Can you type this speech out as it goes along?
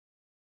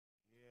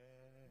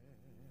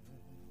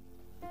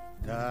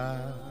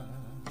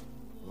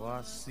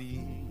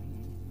see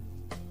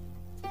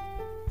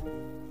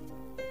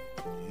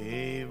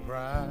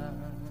Evra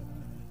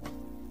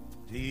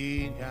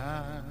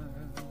Dina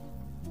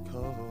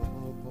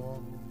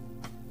Kobo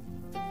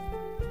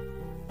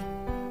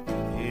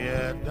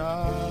Yeda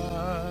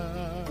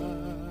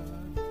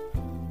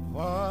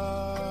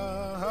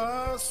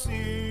Wasi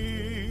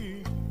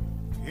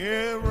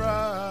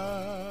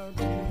Evra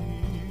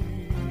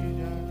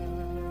Dina.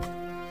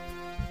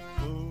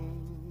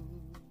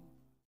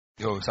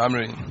 Yo,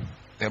 Samri,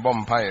 the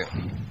bomb pie.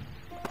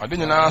 I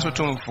didn't ask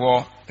to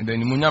for the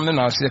Nimunyam and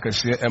I'll see a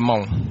see a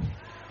mount.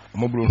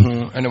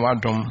 Mobile and a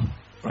wadom,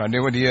 and they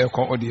were the air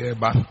called the air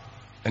back.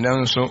 And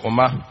then so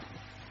Oma,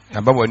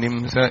 about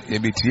him said, a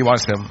bit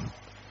was them.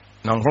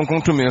 Now,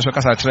 come to me so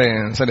as I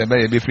train, said the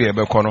baby free a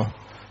corner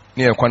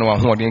near Kwadwo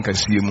who didn't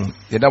see you.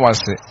 Yet that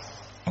was it.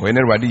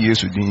 Whenever the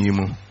years with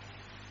you.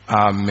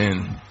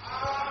 Amen.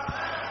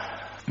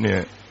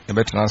 Near a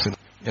better answer.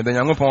 Yet the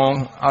young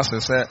upon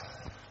asked, said,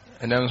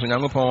 and then so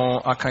young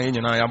upon a kind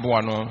of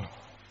Yabuano.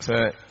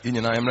 Say, in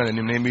your name,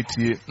 and name it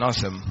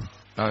Nasem.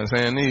 And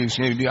saying, you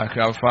should be a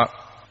crowd.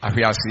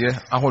 Afiasie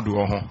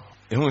ahodo ho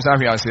ehun sa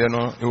afiasie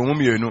no ewom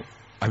mienu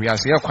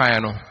afiasie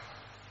kwan no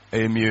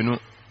mienu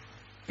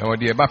e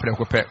wode e ba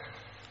prekope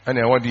e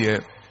na e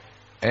wode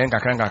e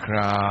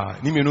nkakra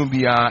ni mienu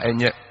bia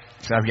enye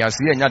sa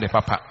afiasie enya de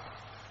papa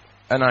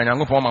e na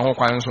Nyankopon ma ho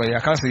kwan so ya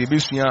kan se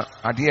yebesua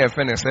ade e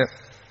fe ne se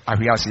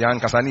afiasie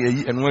ankasa ne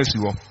eyi enu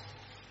asiwo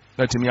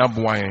na timi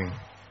aboan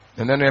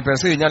and then e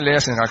pese enya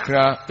lesson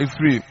kakra e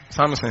free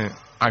Samson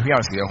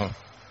afiasie ho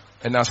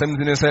e na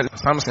asem se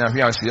Samson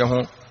afiasie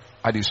ho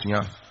Addition,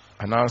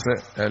 and answer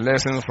a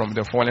lesson from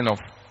the falling of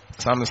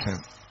Samson.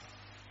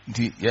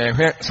 The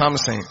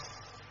Samson,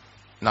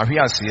 now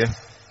here see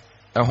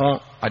a home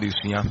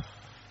addition. A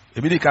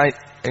bit like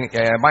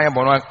a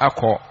Bible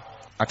accord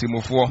at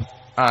Timofo,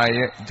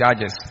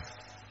 Judges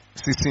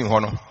 16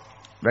 honor,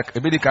 but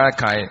a bit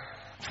like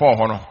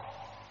 4 honor,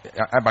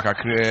 Abaka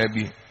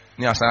Krebi,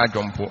 near Sa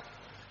Jumpo.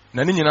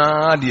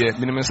 Nanina, dear,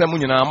 minimum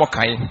Samunina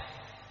Mokai,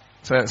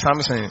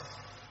 Samson,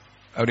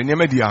 of the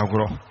name of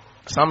Diagro.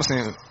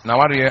 Samson na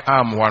warrior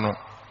arm one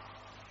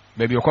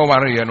baby ko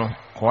warrior no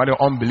ko warrior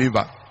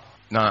unbeliever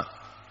na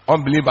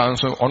unbeliever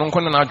nso ono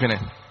nko na adwene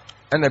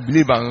and a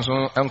believer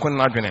nso enko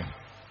na adwene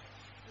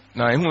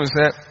na ehun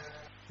se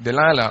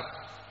Delila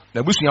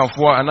na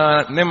busuafo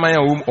ana ne man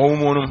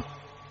owumo no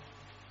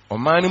o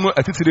man mu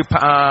atitiri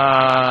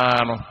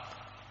pa no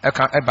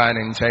eka eba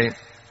ne nkyai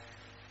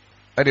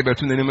e de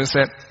betu nanim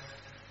se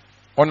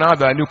ona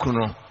ada ne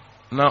kunu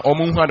na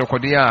omu hu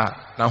adekode a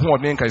na ho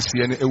odin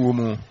kasie ne ewo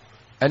mu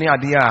any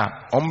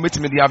idea on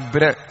betimi dia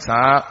bre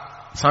sa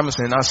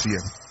Samson asie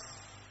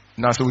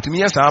na so wutimi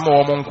yesa ma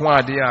wo nko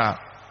ade a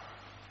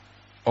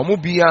omu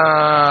bia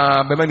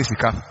be mani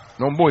sika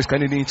no boys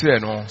kan ni tire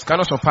no sika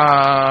no so pa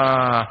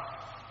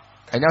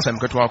enya sam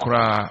keto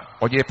akora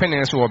oje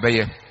pene so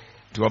obeye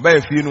ti obeye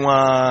fi no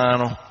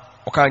ano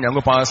o ka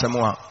Nyankopon asem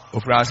a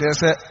ofrase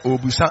se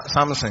obusa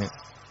Samson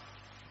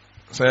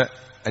se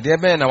ade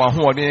be na wa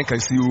ho odin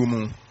kasi wo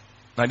mu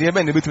na de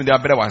be na betimi dia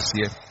bre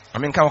wasie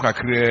amen ka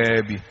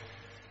kakra bi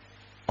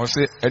o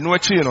se enu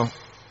achi no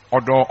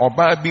odo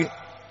oba bi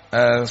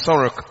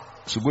sorok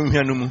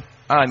subunhia mu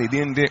a ne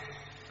din de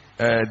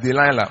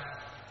Delila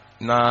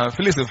na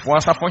Filistifo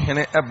asafo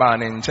hene eba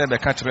ne nche be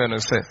ka kire no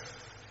se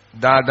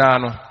dada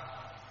no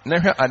na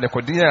hwe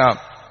adekode a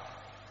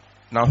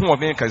na ho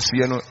oben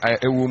kasie no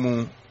ewo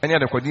mu enya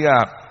adekode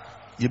a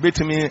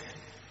yebetimi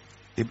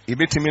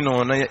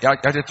no na ya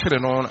kire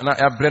no na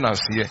ya bre na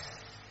sie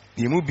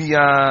yemu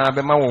bia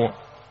be ma wo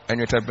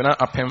enwetabena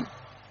apem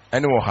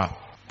ene wo ha.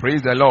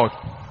 Praise the Lord.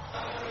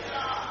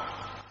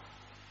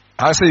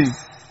 I say,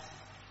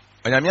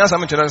 when I'm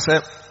some children say,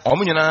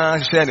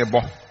 Omunina share the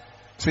bo.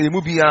 Say,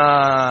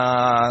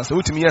 Mubia, so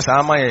to me, yes,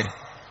 I may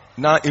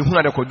now in who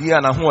the Kodia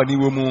and who are the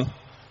woman.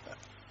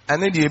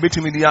 And then the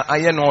Abitimedia,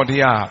 I know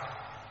they are.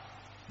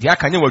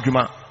 Yakanya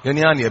Wajuma,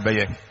 Yaniani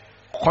Baye.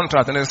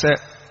 Contract and say,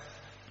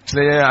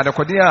 at the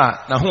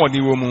Kodia, now who are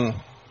the woman.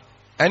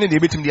 And the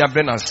Abitimedia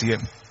Brennas here.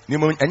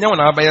 Nimum, and Yaman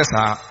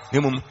Abayasa,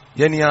 Nimum,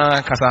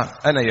 Yania Casa,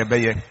 and a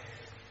Baye.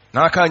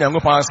 Na aka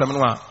Nyankopon asem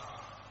no a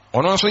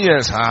ono nso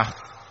yes ha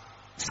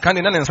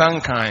skani na ne nsan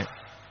kan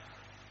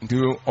nti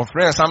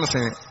ofre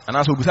Samson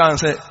ana so busa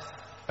nse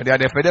de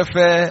ade fede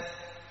fe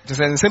te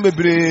se nse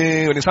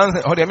bebre o de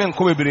sanse o de men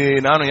ko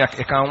bebre na ano ya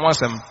kan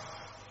wasem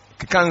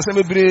kan nse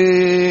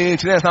bebre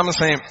tire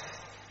Samson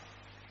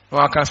o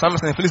aka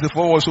Samson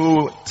Filistifo wo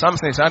so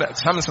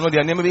Samson no de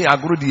anem bi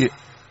agrodie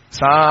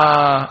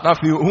sa na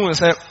fi hu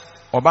nse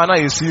oba na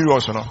ye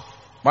serious no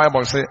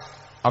Bible say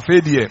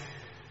afedie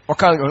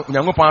oka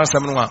Nyankopon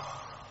asem no a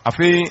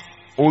afi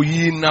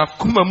oyi na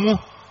kuma mu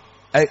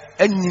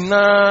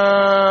anyina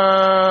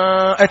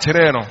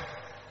ekere no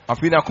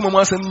afi na kuma mu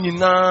asem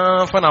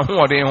nyina fa na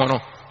hoɔden ho no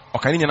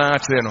oka nyina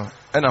akere no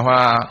ɛna hɔ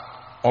a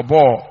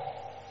ɔbɔ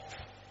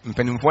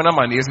mpanimfo na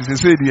ma ne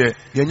yesese de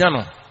yenya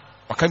no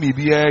oka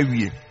bibia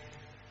wie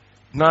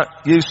na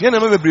yesu na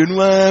ma bebre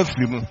nu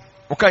afiri mu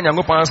oka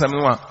Nyankopon asem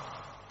no a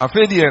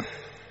afi de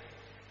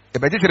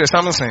ebejitere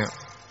Samson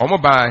omo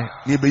bai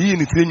ne beyi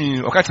ni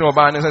tirenwi o ka kire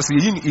oba ne se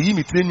yi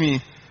mi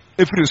tirenwi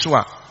efiri so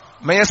a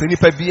meye se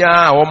nipa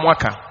bia wo mo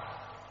aka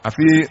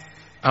afi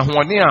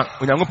ahoɔden a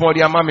Onyankopɔn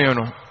de ama me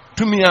no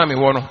tumi a me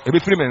wɔ no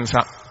ebefiri me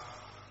nsa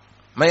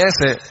meye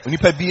se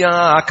nipa bia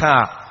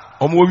aka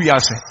omo wi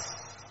ase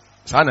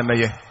saa na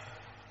meye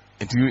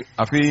enti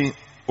afi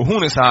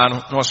ohun ne saa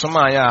no na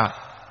osoma ya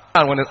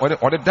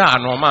ɔde daa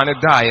no ma ne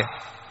daaye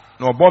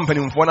na ɔbɔ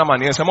mpanimfoɔ na ma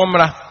ne sɛ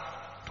mommra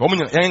to ɔmo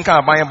yɛn ka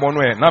aban bɔ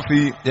no na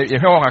afi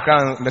yɛhwɛ wɔ kakra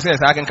mbɛsɛ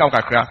saa kenka wɔ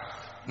kakra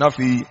na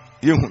afi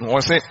yehu no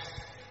ɔse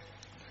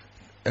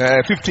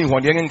 15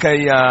 wɔn yɛn kenka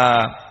ya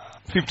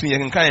 15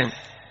 yɛn kenka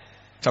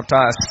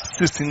chapter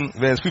 16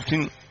 verse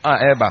 15 a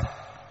ɛba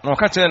na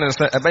ɔka kyerɛ no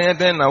sɛ ɛbɛyɛ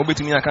dɛn na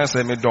wobɛtumi aka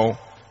sɛ me dɔw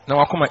na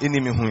wakoma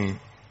ɛni me hui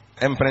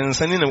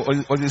mprɛnsani na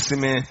ɔde si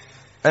me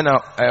ɛna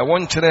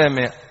wɔn kyerɛ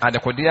me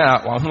adekode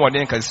a wɔn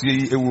ahoɔden kɛseɛ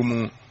yi ɛwɔ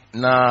mu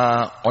na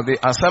ɔde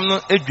asɛm no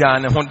adwa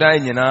ne ho daa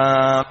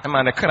nyinaa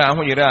ɛma ne kra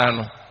ho yere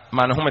no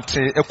ma ne ho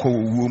mete ɛkɔ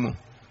wuo mu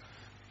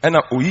ɛna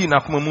oyi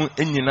n'akoma mu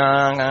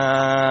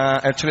nyinaa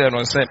ɛkyerɛ no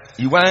sɛ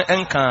iwan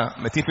ɛnka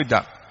matifi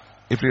da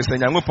ɛfiri sɛ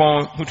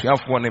Nyankopɔn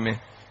hotuafoɔ ne me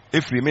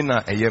ɛfiri me na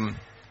ɛyam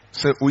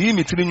sɛ oyi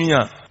me tiri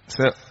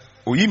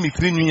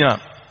nwi a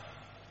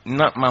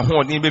na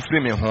mahoɔden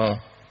bɛfiri me ho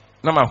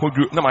na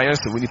mahodwo na mayɛ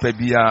sɛ wɔ nipa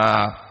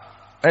biara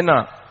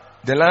ɛna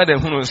Delila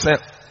hunu sɛ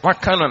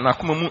waka no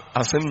n'akoma mu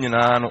asɛm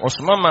nyinaa no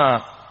ɔsoma ma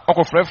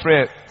ɔkɔfrɛfrɛ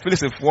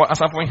Filistifoɔ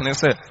asafo hene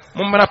sɛ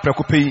mommra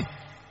prɛko pɛ yi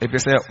ɛfiri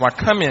sɛ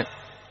waka me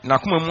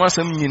n'akoma mu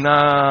asɛm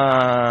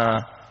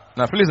nyinaa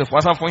na Filistifoɔ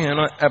asafo hene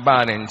no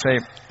ɛbaa ne nkyɛn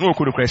na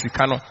ɔkɔdokora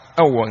sika no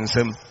ɛwɔ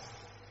nsɛm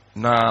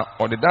na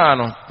ɔde daa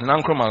no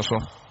nankroma so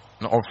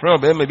na ɔfrɛ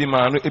ɔbɛrima bi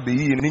maa no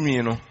ɛbɛyii ne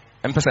nwi no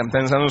mpɛsɛ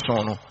mpɛnsa no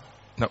sɔn no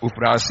na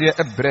ofiri aseɛ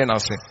ɛbrɛ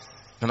n'ase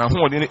na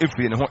n'ahoɔden no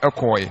ɛfiri ne ho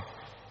ɛkɔɔe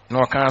na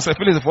ɔka sɛ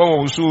Filistifoɔ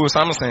wɔ so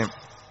Samson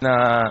na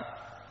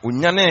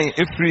onyane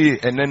efiri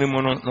enani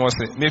mu no na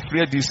ɔse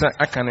mefiri adi sɛ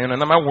aka ne no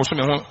na mawoso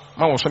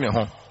me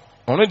ho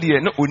ɔno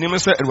deɛ na onim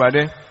sɛ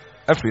Awurade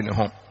afiri ne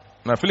ho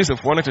na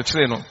Filistifoɔ no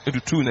kyekyere no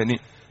etutu n'ani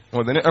na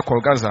ɔde ne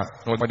ɛkɔ Gaza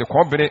na ɔde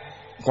kɔbere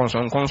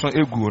nkɔnsɔnkɔnsɔn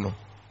eguo no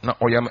na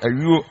ɔyam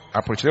awuo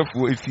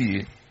aprokyerɛfoɔ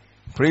efie.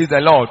 Praise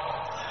the Lord.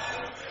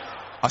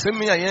 Asɛm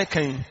mi a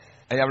yɛkan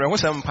ɛyɛ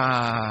awerɛhosɛm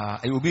paa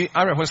ɛyɛ obi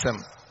awerɛhosɛm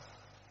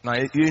na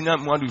yɛnya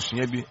mu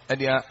adesua bi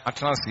ɛde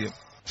atena aseɛ.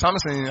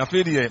 Samson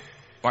afei deɛ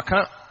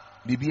waka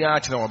biribiara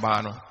kyerɛ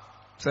ɔbaa no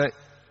sɛ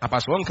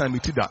apasoɔ nka me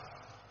ti da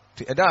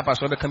nti ɛda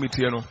apasoɔ bɛka me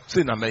tie no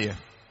sei na mɛyɛ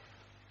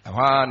ɛhɔ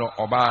a no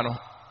ɔbaa no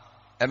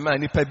ɛma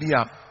nipa bi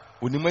a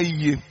onim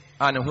ayie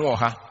a ne ho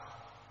ɔha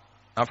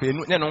afei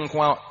nyɛ no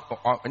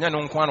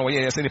nko a na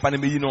ɔyɛɛ sɛ nipa no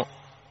bɛyi no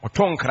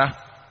ɔtɔ nkra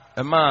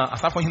ɛma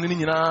asafo hene no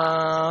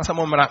nyinaa sɛ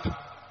mommra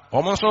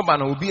ɔmo nso ba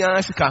na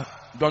obiara sika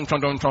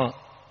dɔntɔn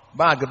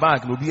bag na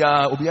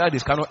obiara de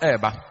sika no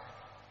ɛɛba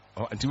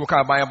nti woka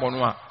abayɛ bɔ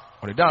no a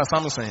ɔde daa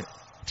Samson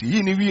nti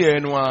yi ne wie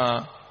no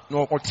a na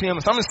ɔteam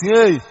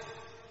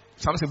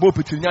Samson bɔ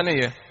pitiri nya ne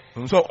yɛ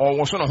nso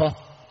ɔwɔ so ne ho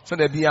sɛ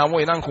da bia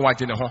wɔyɛ na nko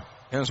wagye ne ho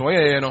nso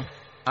ɔyɛɛ no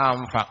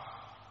amfa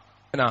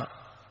na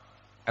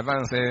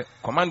ɛvan sɛ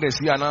commanders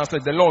yi anaasɛ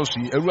the laws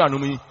yi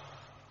awuranom yi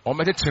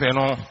ɔmɛtetere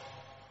no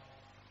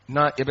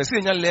na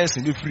yɛbɛsɛ nya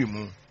lesson ne firi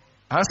mu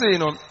ahasɛ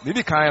no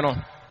bibi kan no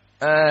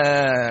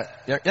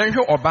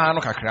yɛnhwɛ ɔbaa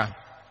no kakra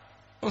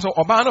nso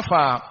ɔbaa no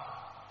fa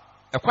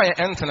ɛkwa yɛ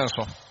ɛntene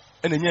so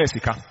ɛna nya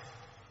sika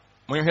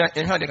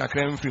yɛhwɛ de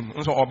kakra mfiri mu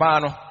nso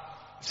ɔbaa no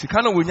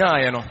sika no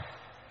wonyaayɛ no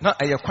na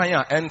ɛyɛ kwan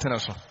a ɛntene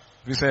so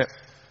bi sɛ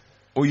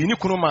oyini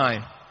kunu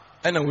man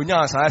ɛna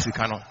wonyaa saa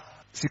sika no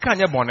sika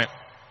nyɛ bɔne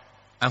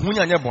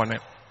ahonya nyɛ bɔne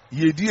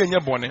yɛdie nyɛ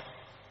bɔne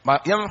ma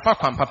yɛmfa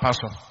kwan papa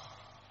so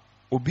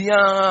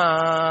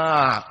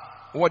obiara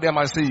wɔde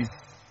ama sɛ yi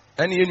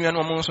ɛne yɛ nua no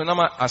ɔmo nso na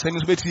ma asɛm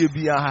nso bɛtie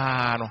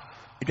biara no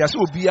ɛdi sɛ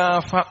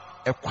obiara fa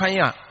ɛkwan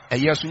a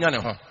ɛyɛ so nya ne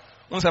ho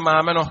nsɛ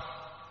maame no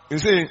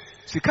ɛsɛ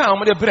sika a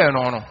wɔde brɛ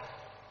no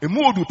emu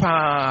odu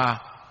paa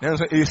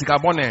nanso ɛyɛ sika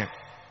bɔne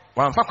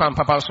wɔamfa kwan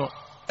papa so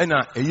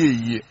ɛna ɛyɛ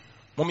yie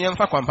mom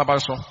yɛmfa kwan papa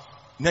so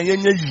na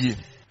yɛnyɛ yie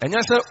ɛnyɛ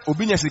sɛ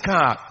obi nya sika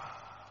a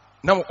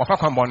na ɔfa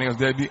kwan bɔne so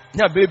daabi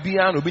nya bɛɛ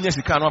biara na obi nya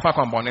sika a na ɔfa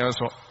kwan bɔne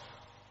so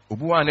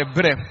obi wa ne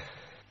brɛ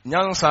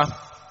nyansa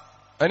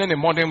ɛne ne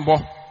mmɔdenbɔ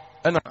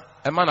ɛna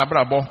ɛma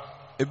n'abrabɔ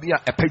ebi a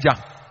ɛpagya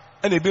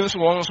ɛna ebi nso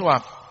wɔn nso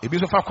a ebi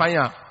nso fa kwan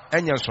a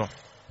ɛnyɛ so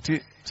ti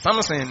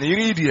Samson ne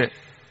yiri deɛ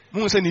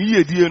mu sɛ ne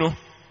yie die no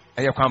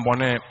ɛyɛ kwan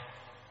bɔne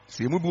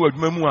sɛ emu bi wɔ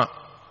adwuma mu a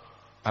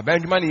aban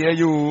adwuma ne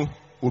yɛyɛ o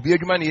obi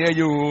adwuma ne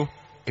yɛyɛ o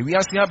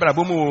ewiase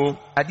abrabɔ mu o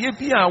adeɛ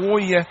bi a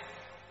wɔyɛ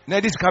na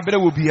ɛde sika brɛ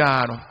wɔ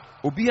biara no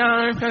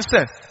obiara hwɛ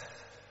sɛ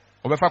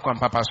ɔbɛfa kwan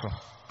papa so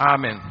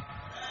amen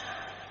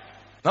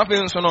na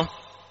afei nso no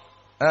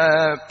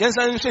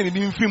yɛnsa nhwɛ ne bi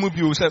mfiri mu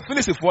bio sɛ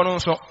Filistifoɔ no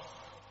nso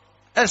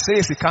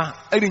ɛsɛe sika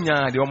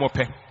ɛrenyaa deɛ ɔmo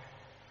pɛ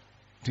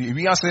nti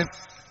ewiase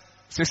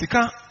sɛ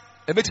sika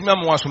ɛbɛtumi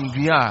ama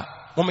asomdua a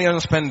mɔmɔ yɛn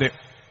spɛnde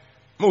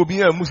ma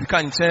obiara mu sika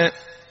nkyɛn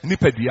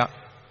nipadua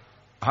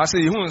aha sɛ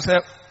yɛhu sɛ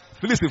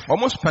Filistifoɔ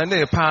ɔmo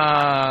spɛnde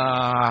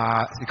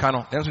paa sika no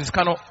ɛnso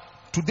sika no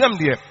to them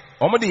there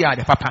omo de ya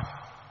de papa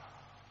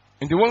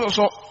ndi won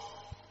so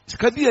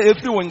sika bia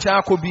efiri won cha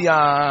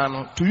akobia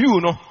no to you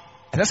no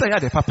esa ya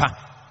de papa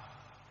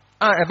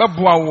eba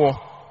boa wo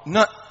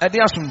na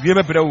ede asomdue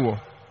bebre wo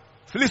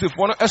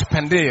Filistifo no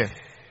spend ye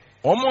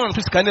omo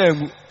nto sika na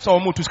agu so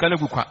omo to sika na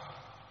agu kwa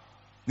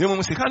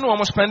nemu sika no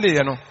omo spend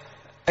ye no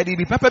ede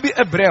bi papa bi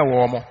ebre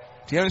wo omo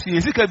tian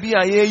si sika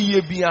bia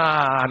ye bia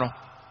no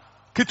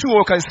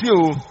kituo kan si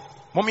o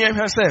mom ye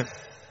hwe se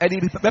ede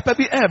bi papa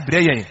bi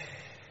ebre ye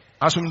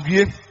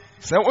asomdue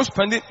se o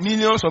spend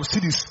millions of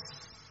cedis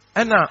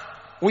ena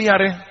wo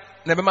yare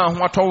na be ma ho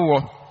atọwo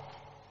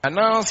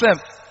ana se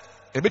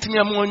ebetimi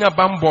amonya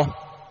bambo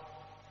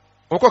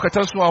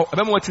okokata so a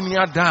ebe mo atimi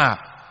ada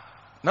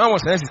na wo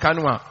se sika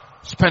no a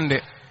spend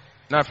it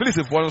na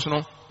Filistifo so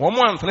no wo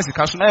mo anto na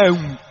sika so na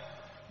awu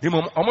de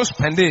mo omo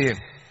spend it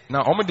na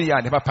omo de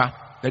ya de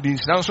papa na di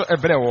nsidan so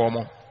ebre wo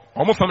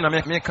omo fam na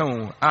me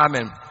kan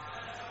amen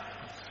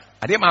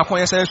ade ma akon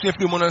yesa so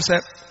efiri mo no se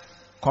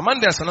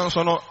commanders no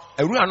so no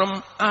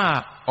awuranom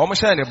a omo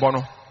hye ne bo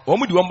no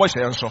omo di wo mbo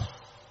hye so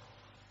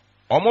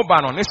omo ba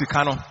no ne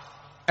sika no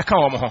eka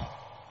omo ho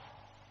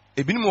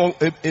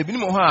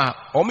ebinim ho a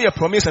omo ye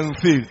promise and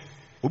fail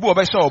obi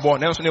oba hye obo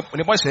na so ne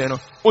bo hye no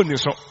onni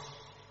so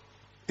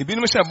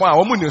ebinim hye bo a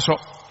omo ni so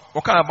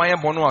woka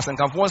aban bo no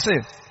asenkanfo se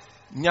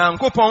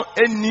nyankopon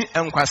enni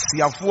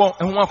enkwasiafo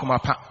ho akoma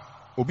pa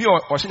obi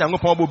o hye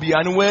nyankopon bo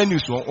bia ne wani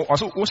so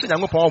wo hye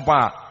nyankopon bo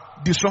a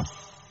di so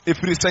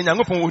efiri se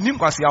nyankopon oni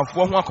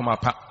nkwasiafo ho akoma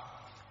pa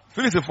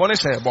Filistifo ne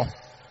hye bo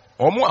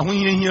omo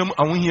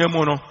ahohia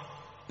mu no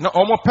na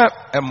omo pe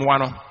emwa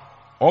no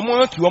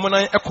omo atu omo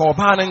nan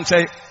ekoba na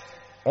nkyai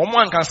omo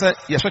anka se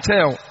ye so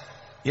kyeo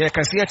ye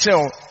kase ye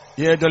kyeo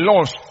ye the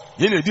loss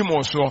ye ne di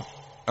mo so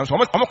enso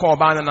omo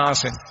koba na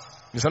ase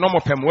bisa no mo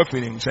pem wa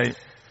firi nkyai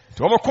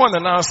to omo ko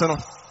na ase no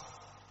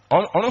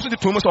ono so di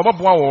to mo so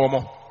oboboa wo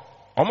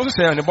omo so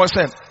se ne bo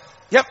se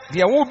yep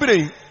de wo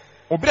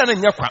obire na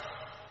nya kwa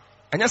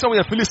anya se wo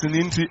ye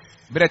Filistini nti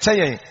bere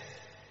kyeye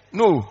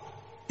no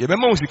ye be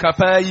ma usika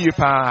pa yi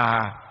pa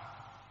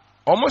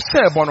omo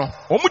se bo no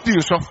omo di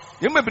so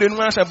ye mebre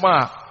nu ase bo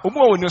a obo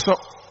woni so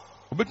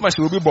obetuma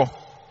se obi bo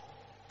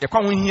ye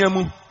kwa ho hia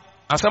mu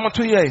asam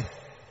to ye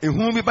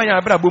ehu bi ba ya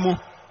abra bo mu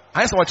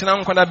ayi se wo kyena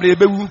nkwada bre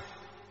bewu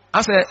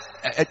ase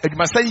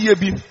adwuma sai ye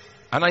bi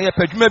ana ye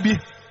padwuma bi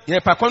ye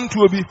pa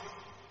kontuo bi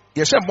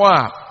ye hye bo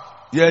a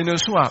ye ne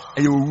so a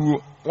ye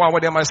owuo wa wo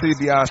de ma sai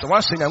bia se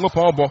wa hye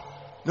Nyankopon obo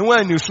ne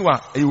wa ne so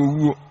a ye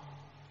owuo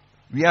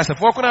wi ase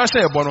fo ko na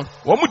hye bo no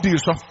wo mu di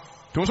so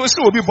to so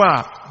se obi bo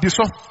a di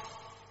so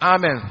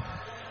amen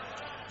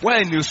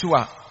when you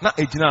sua na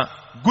ejina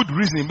good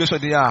reason be so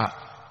dey a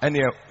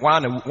ene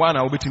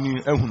wana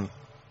obetimi ehunu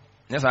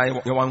yes I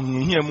you wan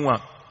hia mu a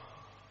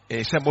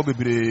hye bo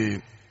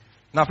bebre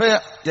na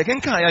fa ye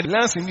kenka ya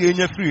lance ni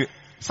enya free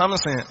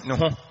Samson ne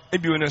ho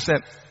ebio ne se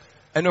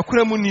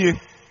enokura mu nie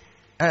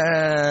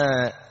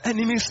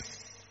enemies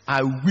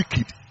are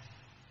wicked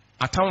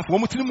atamfo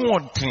omutiri mu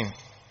odin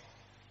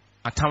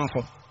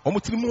atamfo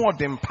omutiri mu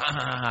odin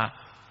pa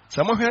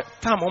samo hwe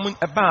tam omun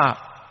eba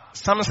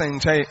Samson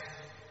nkyai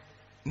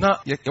na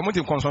ye mo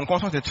di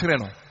konson te kire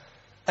no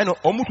eno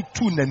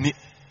omututu nani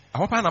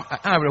ahopa na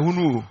awrehu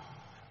no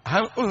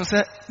aha o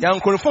se ya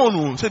nkorofon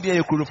no se bia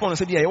ye korofon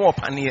se bia ye wo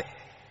pane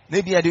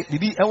na bia de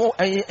bi ewo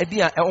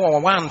bia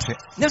ewo wante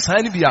nya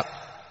saa ni bia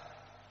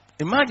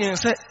imagine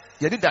se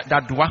ye di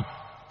dadoa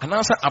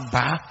anansa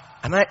aba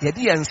ana ye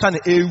di yensa na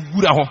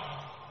ewura ho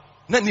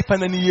na nipa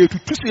na ni ye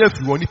tutu se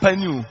afi wo nipa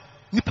ni o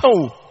nipa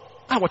o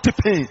a wo te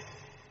pen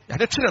ya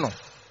de kire no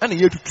ana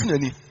ye tutu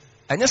nani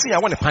anya se ya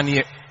wo ne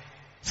pane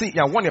si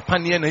ya wone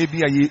panie na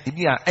ebia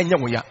enye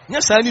wo ya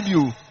nya saa ni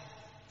bio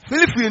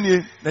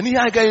Filifini na ni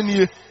ha ga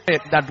ni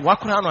dadwa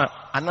kura no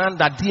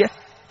ananda de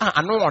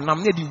ano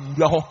onam na di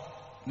wura ho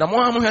na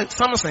mo ha mo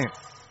Samson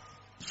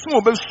so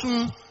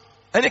obesu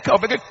ene ka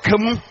obege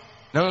kamu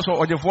na so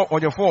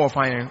ojefo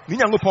ofan ni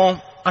Nyankopon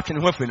atene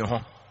ho afeni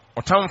ho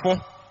otamfo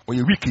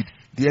oye wicked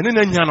de ene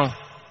na nya no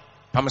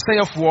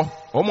pamseyefo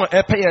omo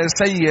epeye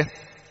seye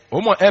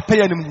omo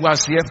epeye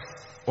nimguase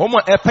omo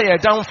epeye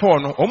downfall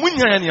no omo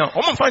nyanya ne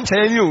omo fa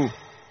nkyaya ni o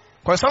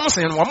kwa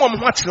Samson no omo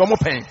ho akire omo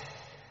pen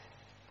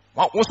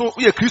wo so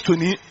ye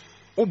Kristoni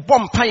wo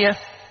bom paye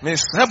me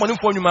sabon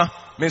fo nyuma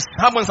me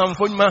sabon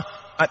samfo nyuma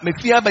me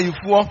fia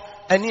bayifo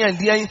ene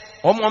andian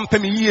omo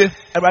mpem yie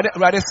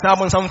awade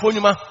sabon samfo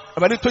nyuma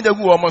awade toja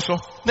gu omo so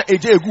na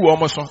eje egu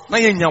omo so na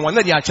ye nyanwa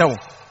na de achawo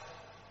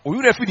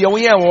oyure fi de wo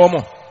ye wo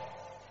omo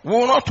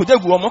wo no toja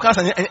gu omo ka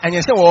sa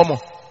anyese wo omo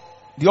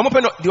de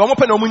omo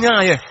pe no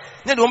munya ye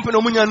ne de omo pe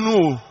no munya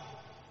no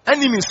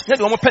enemies ne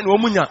de omo pe no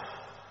munya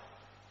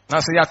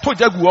na se ya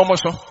toja gu omo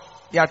so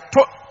ya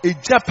to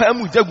ejapa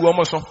mu jagu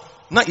omo so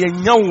na ye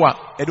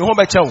nyawa e de ho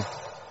ba chawo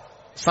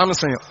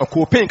Samson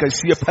akopen ka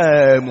sie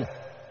pa mu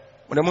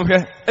wona mo hwe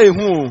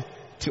ehu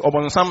ti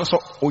obonsam so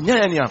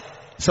onyanya ne a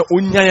se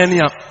onyanya ne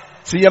a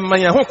se ye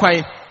manya ho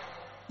kwan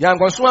ya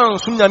ngonso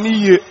anso nyame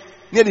yie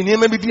ne de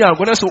niema bi di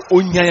ago na so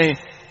onyanya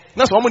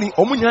na so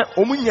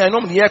omunya no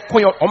ye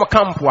koyo omo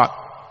kampo a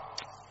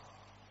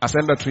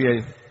asembe to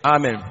ye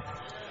amen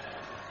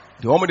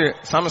the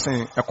omode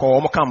Samson a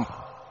call camp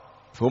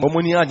for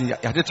Monia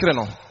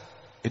Yatitreno.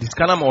 It is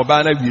Canam or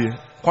Bana Vie,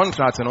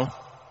 contract no,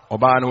 or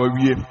Bana or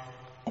Vie,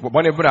 or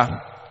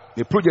Bonnebra,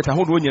 the project a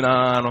whole union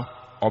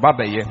or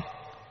Babaye.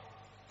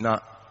 Now,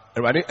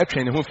 a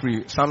train who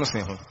free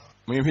Samson.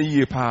 When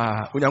you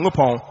pa, when you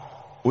go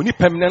only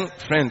permanent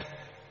friend,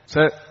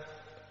 sir,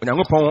 when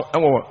you go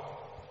our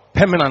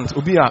permanent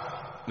ubia,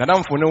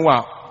 Nadam for no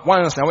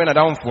once I went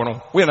down for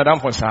no, we are down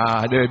for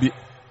Sa, there be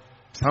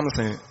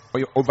something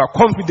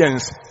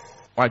overconfidence,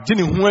 or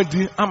Jenny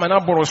Huadi,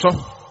 Amanaboroso,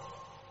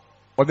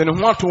 or then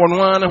what to one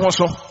and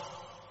also.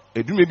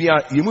 It may be a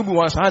you move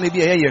once, I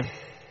be a year.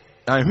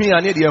 And here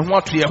I need a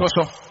what to your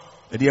hoso,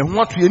 and you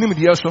want to your name,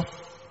 dear so.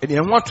 Edi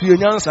ehwa to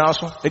yenyansa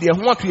aso edi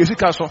ehwa to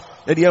yesika so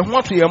edi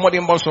ehwa to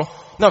yemodin bo so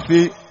na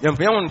fe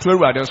yemfa yewon to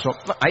awurade so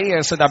na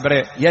aye se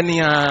dabre ye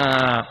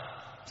nea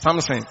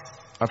Samson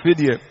afi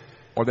de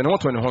o de ne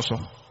woto ne ho so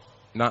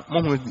na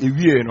mohu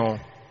ewie no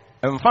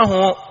emfa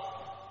ho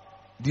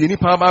de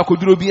nipa ba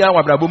koduro bia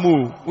wabrabo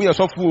mu wo ye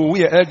sofo wo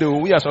ye elder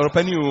wo ye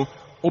soropani o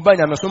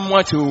obanya me so mo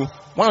ache o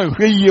wan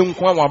hwe yie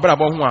nko a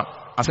wabrabo ho a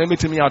asem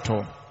betimi ato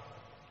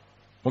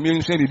mo mi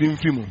nse de bi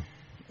mfi mu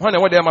ho na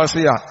wo de ma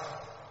se ya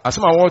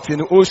asema wote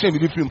ni ocean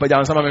bibi film paja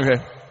ansama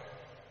mehwe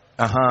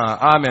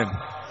aha amen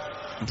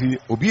ndi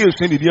obi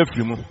ocean bibi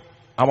afiri mu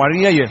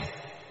awade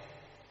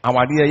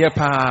ye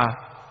pa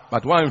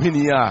but one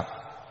hwini ya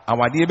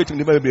awade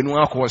betimi ba bebrenu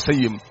akọ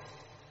sayem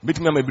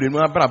betimi ma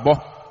bebrenu abrabo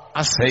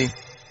asai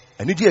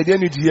ani die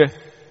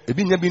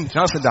ebi nya bi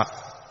ntranseda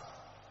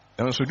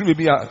enso du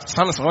bi ya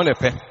Samson on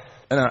lepe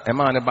na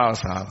ema ne ba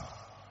sa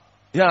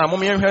ya mo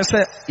me hwe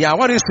se ya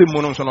awade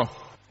sem no so no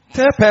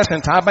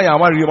 10% aba ya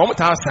awade mo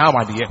ta sa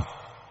awade ye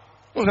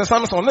unse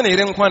Samson na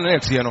ire nkwa na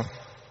etie no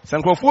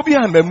sankofo bi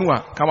ambamu a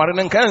kamare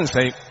ne nkan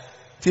nsai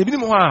ti ebi ni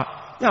mo a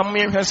ya mo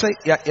yehwe se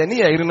ya ne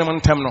ya ire ne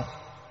ntam no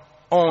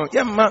on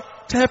ya ma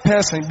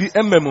 10% bi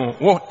emmamu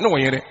wo ne wo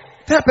yire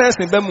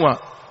 10% ba mu a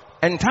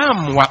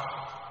entamwa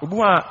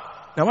obu a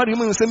na wade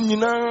mu nsam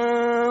nyina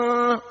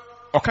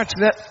oka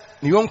kire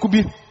ne yonku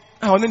bi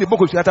a one ne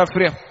bokosu ata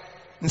frɛ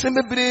nsam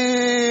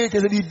bebre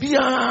keze di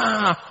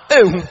bia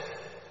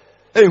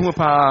ehu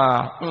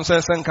pa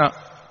unse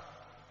senka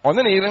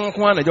one ne yire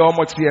nko a na je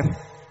omotie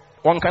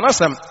won kana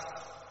sam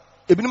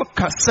ebinim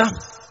kasa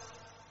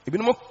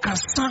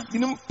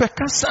binum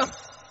pekasa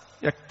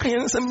ya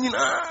kan sam nyina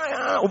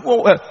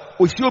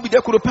o si obi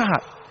de kuro pa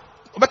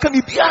obeka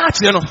mi bia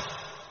kire no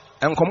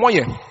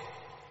enkomoye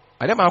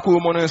ade ma ko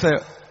mo no se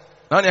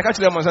na ne ka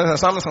kire mo se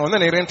Samson one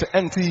ne yire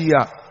enti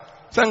ya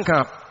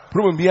sanka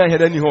problem bia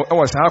heda ni ho e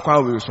wo sa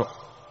akwa we so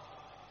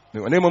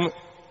ne one mom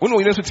wono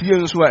yire so tie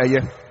nso a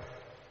eye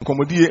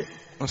nkomodie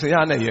on se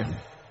ya na eye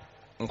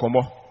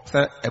nkomo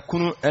se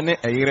ekunu ene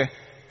eyire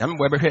yam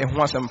bo ebehwe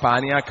ho asem pa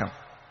ani aka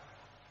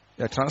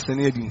ya transfer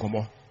ne edi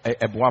nkomo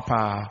eboa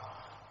pa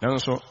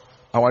nanso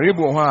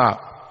awarebo ho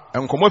a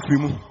nkomo firi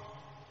mu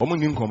omo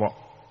ni nkomo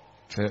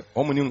se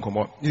omo ni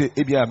nkomo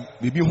ebia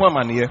bibi ho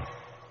amane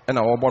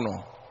na wo bo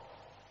no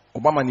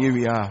obama ne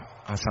wi a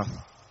asa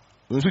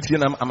nso tie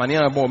na amane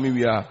a bo me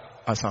wi a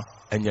asa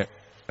enye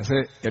se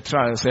ya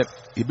try se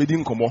ebedi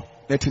nkomo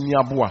na timi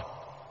aboa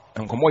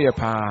nkomo ye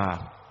pa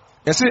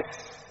yese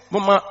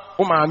mama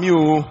o maami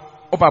o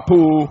papa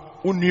o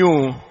uni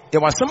o ye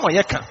wasem o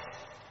ye kan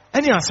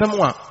ani asem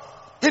a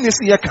ye ne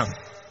si ye kan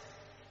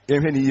ye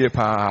hwe ni ye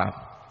pa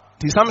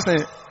ti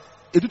Samson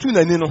etutu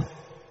na ni no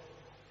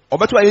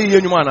obetu aye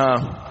ye nwuma na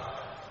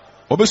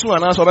obesu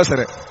ana so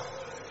obesere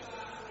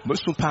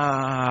obesu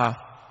pa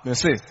me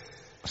se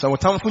so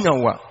wotamfo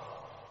nyawo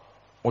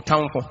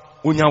wotamfo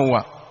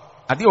onyawo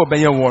ade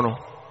obeye wo no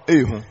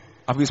ehu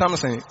afi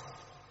Samson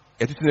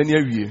etutu na ni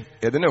awie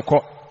ye de ne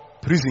kɔ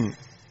prison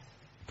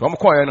to am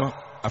call no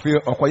afi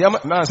okoyam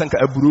na sanka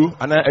aburo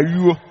ana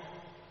awiwo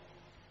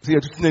se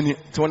yetutu nani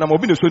to na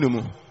obi ne so ne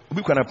mu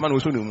obi kwa na pama no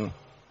so ne mu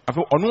afi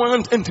ono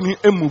an ntimi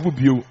emove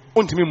bio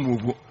ontimi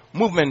move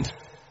movement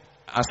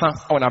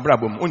asa ona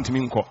brabom ontimi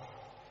nko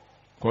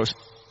because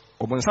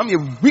obonsam ye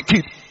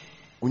wicked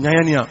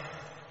unyanya ni a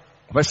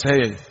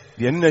obeseye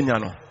de ne nya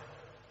no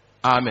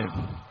amen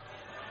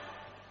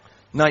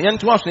na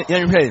yento aso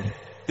yenhwe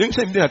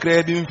yenhwe bi na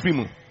kra bi mfiri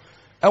mu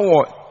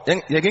ewo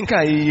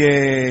yegenka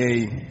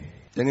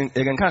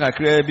yegenka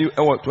kakra bi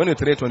ewo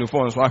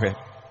 23-24 nso ahwe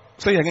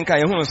so yegenka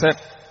ye hu se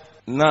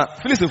na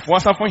Filistifo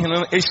asafo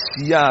hene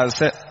ehia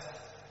se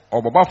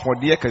obobafo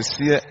de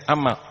kase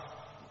ama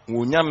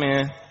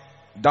wonyame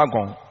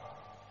Dagon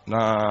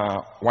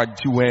na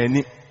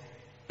wajiwani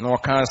na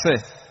okan se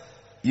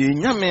ye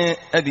nyame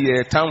e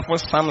de tamfo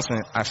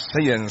Samson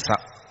aseyensa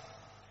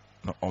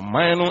na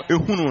oman no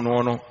ehunu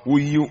no no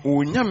oyi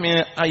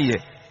onyame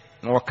aye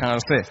na okan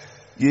se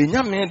ye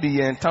nyame de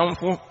ye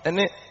tamfo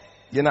ene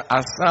ye na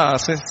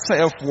asase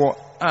sefo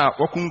a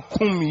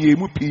wakunkum ye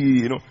mu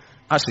pii no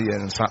ase ye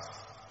nsa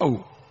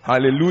oh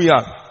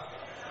hallelujah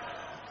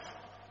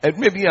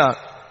maybe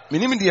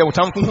minim de ye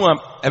tamfo hu a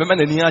ebema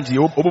nani age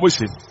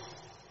obobose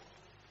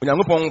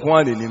onyankopon nko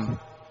a nanim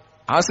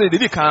ase de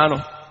bi ka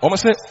no omo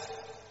se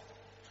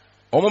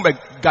omo be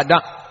gada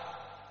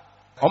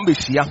omo be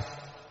hia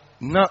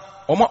na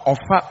oma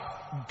offer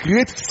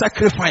great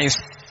sacrifice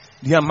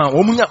dia ma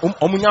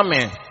omunya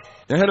men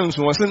ya hero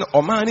nso wo se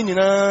oma ni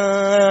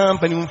nyina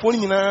panimfo ni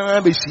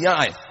nyina be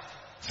hia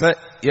se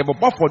ye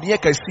bobo for de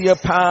kasiye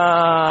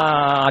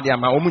pa dia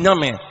ma omunya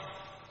men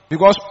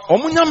because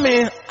omunya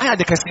men aya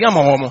de kasiye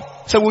ma wo mo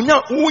se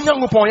wonya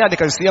ngopon ya de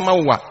kasiye ma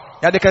wo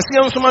ya de kasiye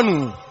nso ma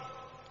nu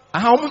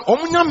aha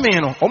omunya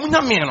men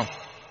no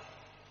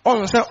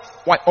on se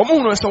why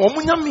omu no se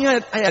omunya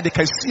men aya de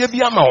kasiye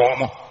bia ma wo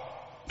mo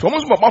to omu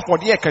so bobo for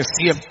de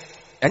kasiye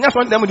enya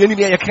so ndem de ni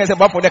bia ye kan se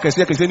bobo for de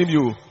kasiye ni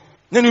bio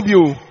nyanu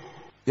bio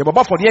ye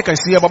bobo for de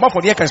kasiye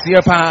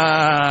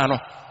pa no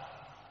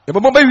ye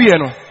bobo ba wie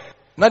no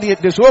na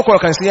de so ko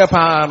kasiye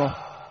pa no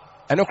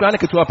eno kra na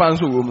ketu pa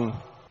nso wo mu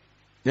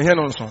ye he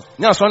no nso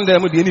nya Sunday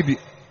mu de ni bi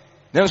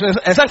na nso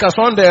ensanka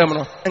Sunday mu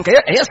no enka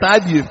ye saa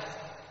bie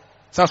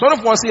sa so no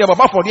fo se ye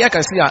baba for de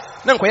kasiye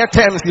na enko ye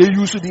terms ye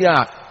use de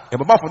a ye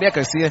baba for de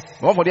kasiye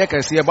baba for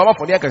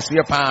de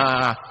kasiye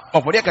pa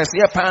o for de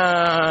kasiye pa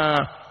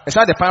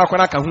esa de pa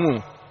akona ka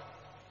hu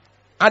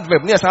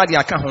adverb ni esa de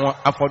aka ho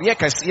for de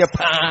kasiye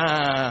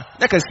pa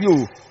na kasiye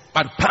o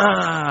but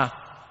pa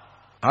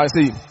I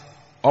say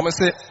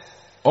almost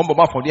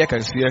baba for de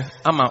kasiye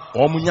ama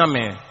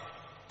omunyame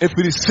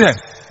efiri se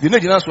de na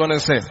gina so na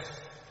se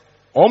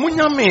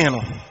omunyame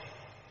no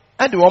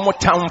ade omo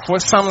tamfo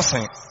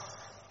Samson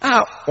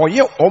a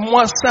oye omo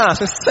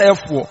asase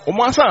sefo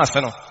omo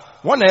asase no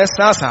wona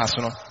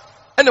asase no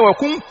ene wa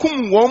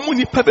kunkum wo mu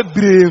nipa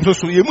bebre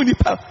so ye mu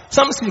nipa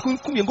Samson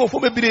kunkum ye ngofo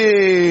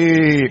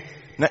bebre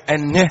na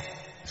enne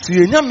si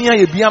enyame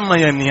ya bia ma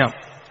ya nia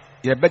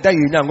ye beda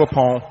ye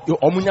nyangopon yo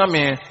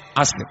omunyame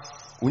ase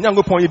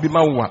unyangopon ye bi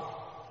ma wo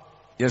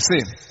ye se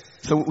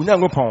so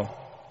unyangopon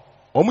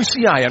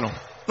omuhia ye no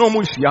na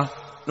omuhia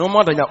na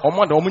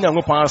omoda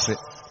omunyangopon ase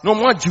na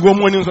omo agiwo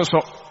mu ani nso so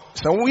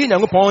se wo ye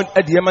nyangopon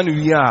ade ma no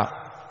wi a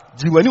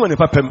giwani woni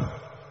papam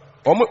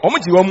omo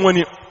giwo mu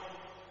ani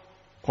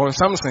ko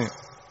Samson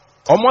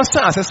omo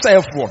asase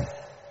sefo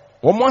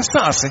omo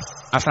asase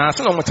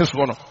na omo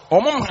teso no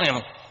omo mhan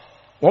no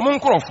omo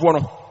nkrofo no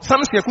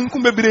Samson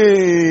yakunkum bebre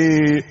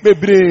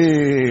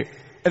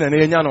ena na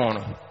yenya no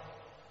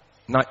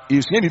na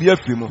esu ye bi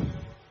afiri mu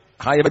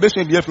ha ye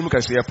bebesu bi afiri mu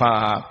kase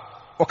pa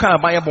o ka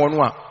Bible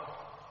no a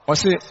o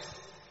say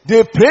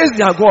they praised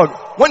their God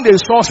when they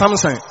saw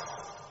Samson.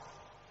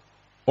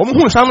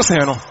 Omuhu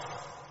Samson no.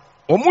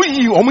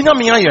 Omuyi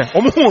omunyame aye,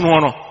 omuhu no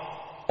no.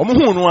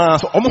 Omuhu no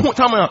so omuhu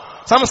tama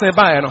Samson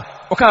ba ye no.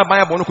 O ka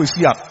Bible no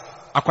kwesi a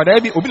akwada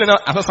bi obi na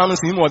aso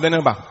Samson mu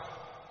odene ba.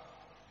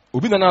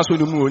 Obi na aso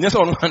no mu onye se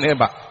ono na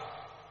ba.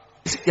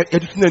 Ya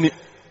dutunani.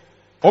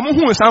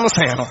 Omuhu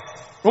Samson no.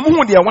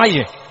 Omuhu de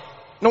waye.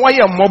 Na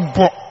waye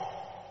mobbo.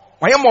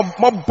 Waye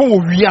mobbo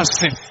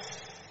wiase.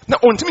 Na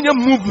ontimi nya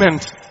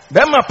movement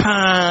bema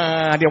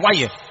pa de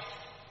waye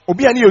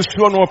obi ani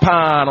esuo no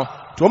pa no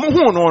to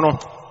omuhu no no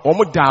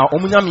omuda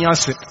omunyame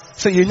ase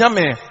se ye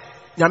nyame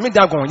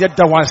dagon ye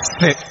da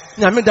wase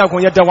nyame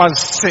dagon ye da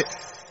wase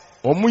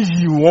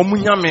omuyi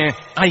omunyame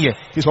aye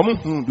ti so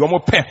omuhu de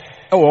omupe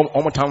e wo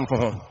omutamfo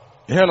ho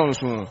ye no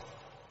nso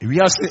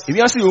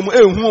ewiase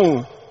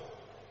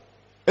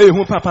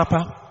ehu papa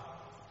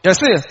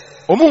yese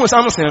omuhu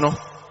Samson no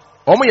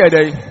omuye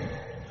dai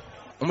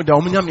omuda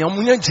omunyame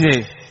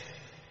omunyaje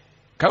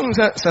kan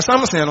se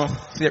Samson no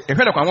se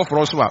ehwe na kwamo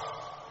foro so a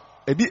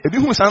ebi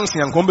hu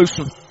Samson anko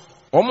besu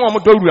omo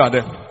dawru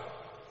ade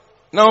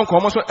na onko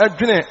omo so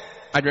adwene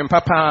adwen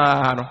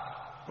papa no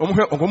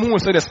omo hu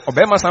se des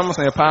obema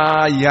Samson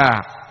pa ya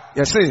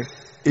yese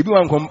ebi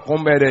wan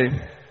kom bede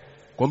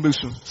kom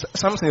besu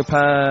Samson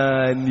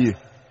pa nie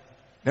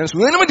nanso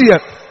we no de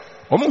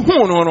omo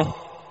hu no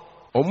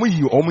omo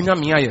yi omo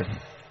nyame aye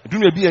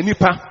dunu ebi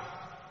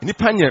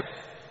nipa nye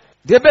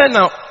de be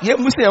na ye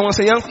musa ye won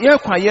se ye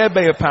kwa ye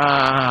be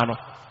pa no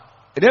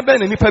de be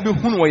na nipa bi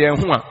hunu wo ye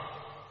ho a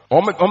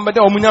ombe de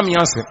omunyame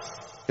ase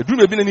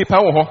eduru bi na nipa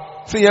wo ho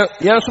se ye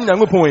nso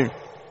nyangopon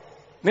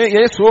ne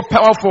ye so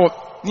powerful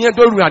ne ye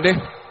doru ade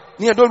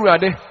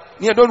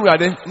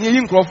ne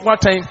yi nkrofo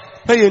atan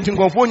na ye nti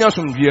nkrofo nya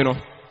somdue no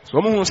so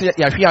omo hu se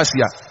ya hwe ase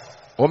a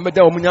ombe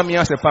de omunyame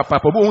ase papa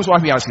bo hu so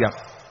ahwe ase a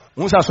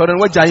hu sa so de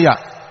wo gyan ya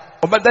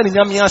ombe de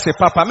nyame ase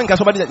papa menka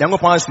so ba de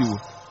nyangopon ase wo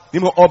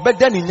nimo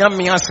obeda ni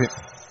nyame ase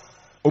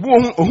obu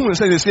ohun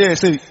se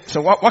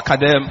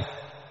wakadem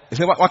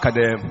se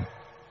wakadem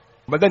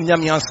obeda ni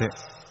nyame ase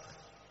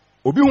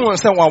obi hu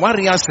se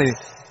waware ase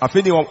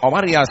afeni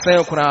waware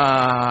ase kura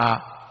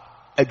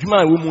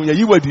adwuma wo mu ya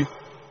yiwadi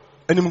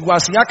anim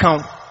guase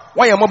yakan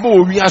waye mabo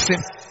owi ase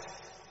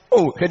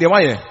oh hede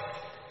waye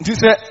nti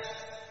se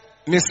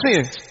me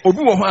se obi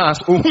wo ho as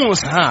ohun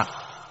sa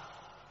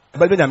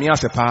obeda nyame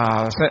ase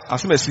pa se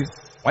asemasi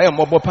waye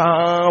mabo pa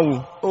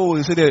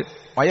oh se de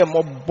waye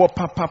mobbo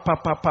papa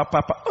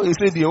oh you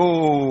say the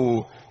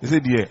oh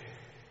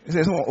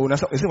na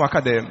say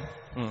wakadem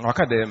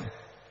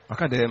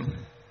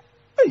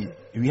hey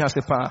we have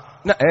se pa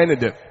na ene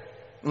de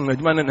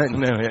adwuma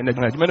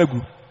na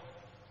gu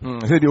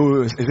say the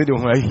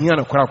ho ahia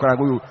no kwara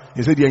go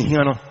you say the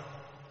ahia no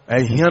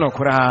Hiano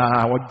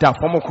Kura, or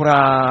Dafom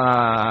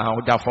Kura,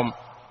 or Dafom,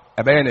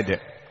 a benede,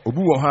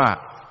 Obu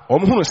ha,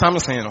 Omu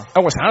Samson, I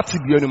was happy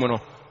to be anymore,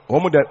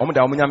 Omoda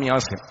Omunami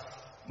asked.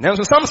 Now,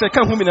 so Samson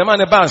come home in a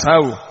man about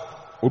how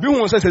Obi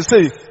wants to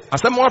say,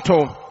 as a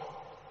motto,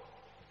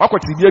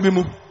 Aquati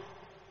Biabimu,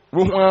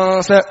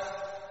 who said,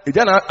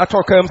 Idana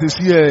Atokam this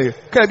year,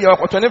 can be up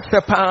to an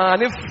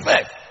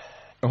effect.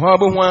 A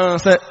horrible one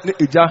said,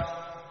 Ija.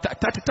 I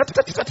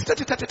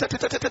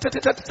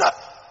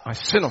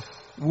said,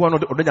 one of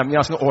the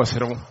Yamias or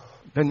Serum.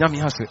 Then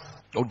Yamias,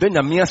 or then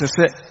Yamias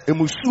said, a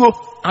musuo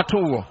at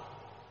all.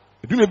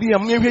 Do me be a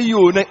mere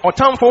you or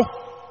town for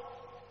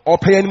or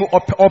pay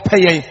or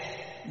pay.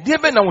 Dear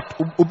Ben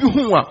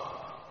Obuhua,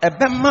 a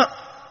Bema,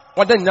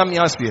 or then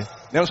Yamias here.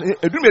 Now,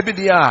 a do me be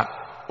the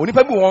only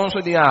people wants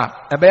the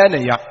a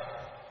banner.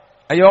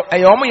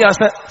 I almost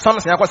said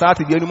something I was at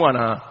the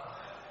anymore.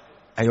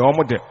 I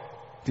almost did.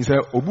 He said,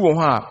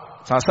 Obuha.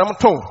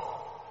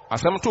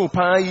 Asam to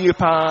pa ye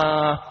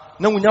pa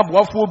na wonya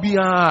boafo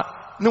bia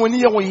na woni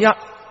ye wo ya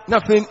na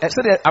fe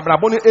se de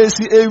abrabo no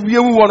esi ewie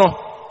wo no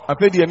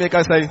ape de me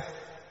ka sai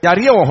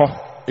yare wo ho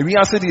ewi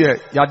ase de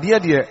yade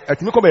de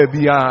atumi ko ba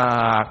bia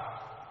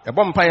e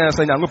bom pa ya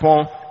sai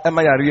nyangopon e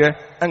ma yare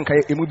enka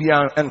emu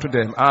bia ento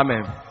dem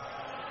amen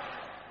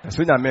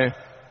so nya me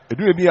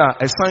edu bia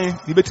esan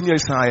di betimi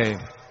esan ye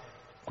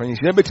kwanyi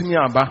hia betimi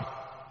aba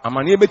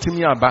amane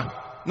betimi aba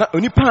na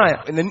onipa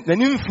na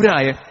nim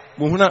firaye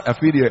Muhuna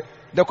afidie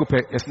dakupe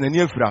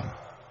esnani afira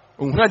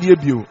ohuna de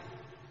bio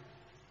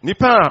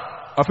nipa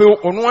afi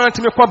onu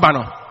antime kwaba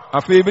no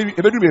afi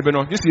ebedu bebe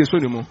no disi eso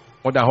ne mu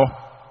oda ho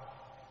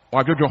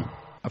wadwodwo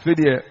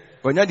afidie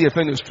onya de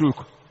efe no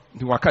stroke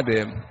ndi waka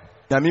dem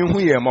na me hu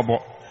ye mobo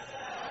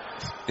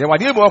ye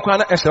wade bo kwa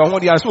na ese ho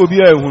de aso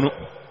obi a ehunu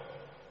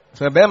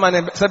se be ma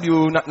ne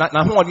sabio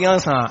na ho de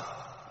ansa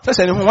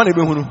se ne ho wane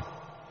be hunu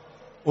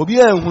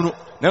obi a ehunu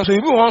na so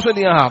ibi ho so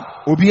de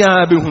ha obi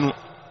a be hunu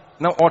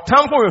na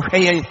otamfo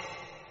hweyen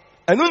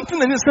enu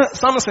ntina ni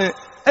Samson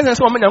ene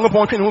se o menya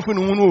ngopon twe ne ho fi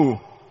no hu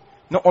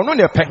na ono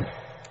ne pe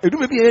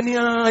edume bi ye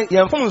nia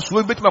ye mfom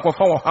nsuo betima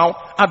kofa wo haw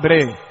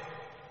abre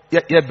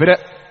ye bre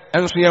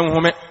enso ye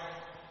nhome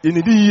ye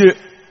di ye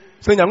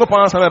se nya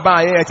ngopon asama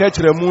ba ye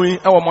kyekere mu e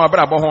wo mo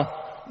abrabo ho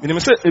minim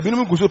se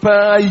ebinum guso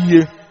pa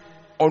ye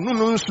onu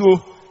no nsuo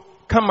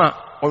kama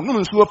onu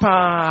nsuo pa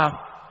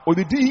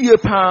odidi ye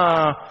pa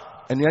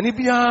enuane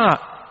bia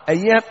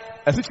eye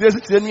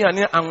asitire ni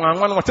ane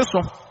anwanwa no wote so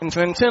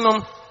nkyerɛnkyɛn no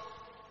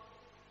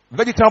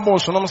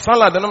vegetables no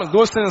salad no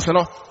those things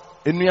no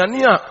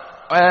enuane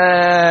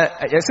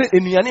a yɛsɛ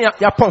enuane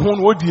ya pɔn ho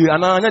no odie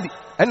ana anya di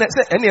ɛne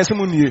yɛsɛ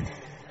mu nie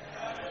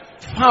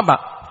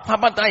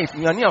faba diet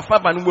enuane a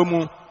faba no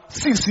mu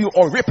sisi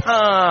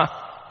ɔrepa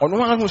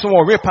ɔno ha ho so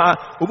ɔrepa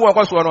obi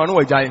wakɔ so ɔno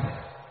wagyae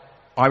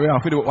ɔre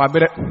afide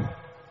wabere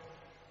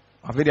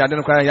ade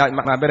no kwa ya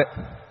mabere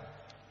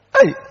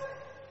ei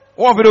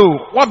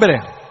wabere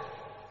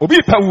obi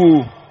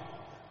pawo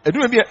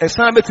edume bi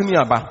esan betimi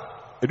aba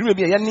edume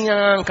bi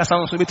yenia nkasa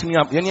nso betimi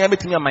aba yenia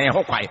betimi ama ye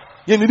ho kwae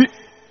yenidi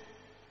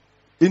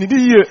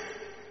ye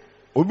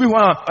obi ho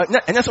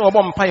enya se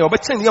obo mpa ye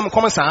obekyen yem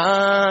kom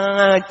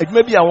saa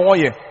edume bi a wo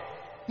ye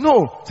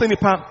no se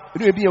nipa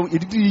edume bi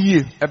yedidi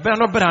ye ebra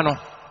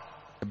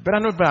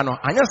no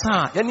anya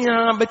saa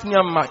yenia betimi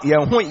ama ye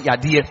ho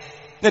yade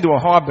ne de wo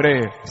ho abre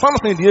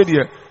Samson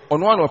de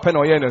ono ano pe na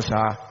o ye ne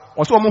saa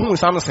o so mo hu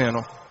Samson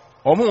no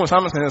o mo hu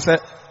Samson se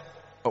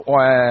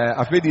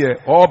afidie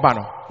oba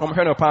no no mo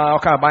hwe no pa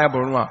ka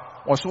Bible no a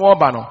o so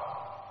oba no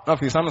na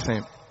fi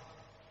Samson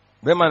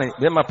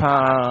be ma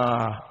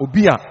pa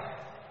obia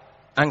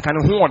anka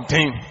ne ho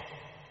odin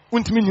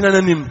untimi nyina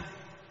nanim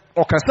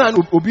o kasa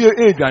no obia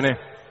edwane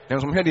na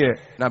so mo hwe de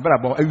na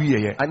brabo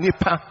awiye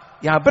anipa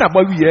ya brabo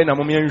awiye na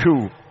mo menhwe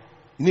o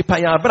nipa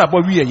ya brabo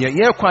awiye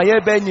ye kwa ye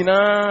ba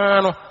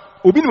nyina no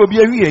obi ne obi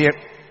awiye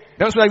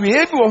na so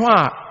awiye bi wo ho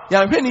a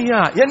ya hwe ni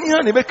ya ye ni ha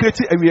ne be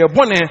kreti awiye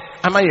bone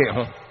amaye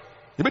ho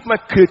ebetuma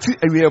kreti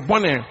awie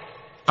bone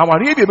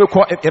aware bi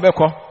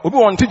ebekọ obi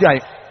won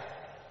tijai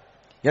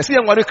yesi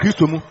yenware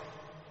Kristo mu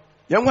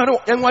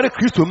yenware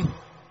Kristo mu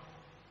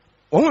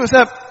ohun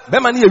se be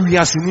ma na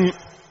ewiasini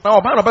na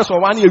oba no be so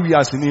wa na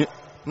ewiasini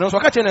no so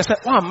ka che ne se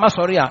wa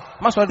masori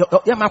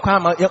ye makwa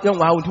ma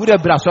yenwa ha nti we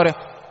bra sori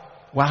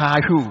wa ha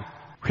hwu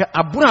hwe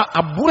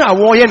abura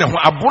wo ye ne ho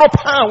aburo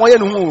pa wo ye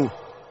ne ho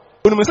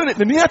onum se ne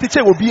ni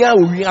atiche obi a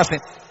owi ase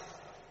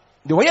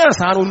de wo yan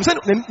sa no nse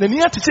na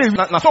ni atiche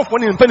na sofo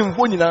ne mpanim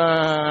fo nyina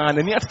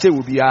na ni atiche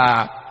wo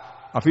bia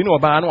afi no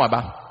oba no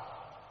aba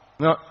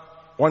na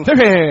won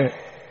tehwe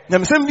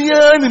nyamsem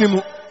bia ni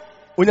mu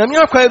onyame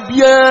akwa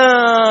bia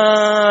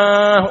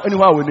ani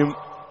wa wonim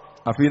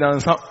afi na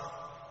nsa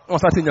no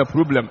sa tenya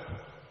problem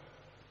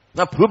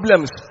na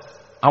problems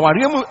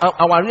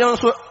aware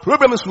so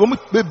problems wo mu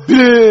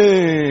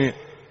bebe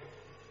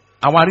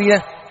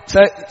aware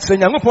se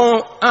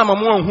nyangopon ama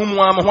mo anhu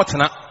mo ama ho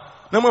tena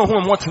na mo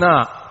anhu mo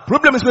tena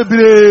problems bebe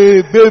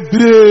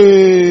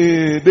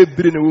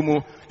ne wo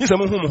mu yisa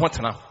mo hu mo ho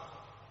tena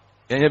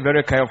yenye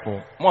very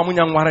careful mo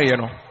amunya nware ye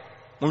no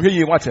mo hwe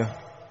yi wate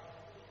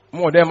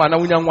more them and a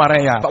young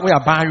warrior, but we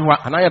are Bayua,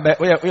 and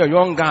we are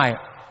young guy,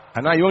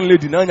 and I young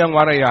lady, no young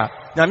warrior.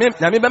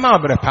 Nami Bema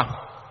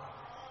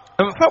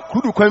and for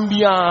Kudu can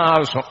be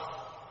also.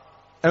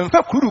 And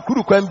for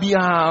Kudu can be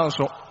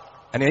also.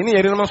 And any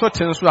element of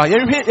tense, I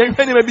am here,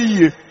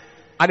 be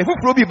and if you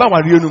will be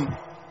Bawarianum.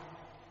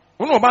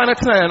 Uno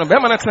Banatan,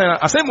 Bemanatan,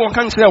 I say one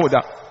can't share with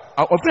that.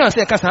 I'll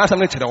say Casa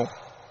natural.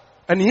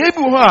 And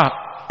Yebu,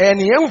 and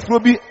Yebu will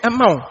be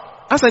amount.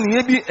 As an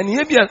Yebi and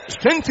Yebia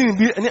strengthening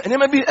be and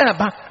never be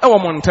ever our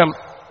montam.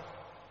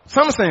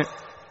 Samson,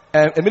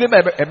 a minute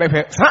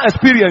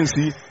experience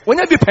when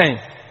you be paying.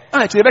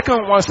 I say, I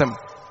can't want them.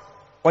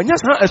 When you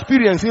have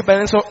experience, you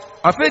so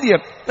afraid you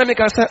let me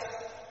say,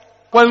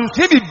 when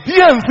she be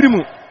beer and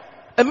frimu,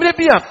 and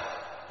maybe up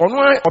or no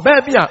or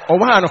baby or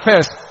one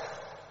first.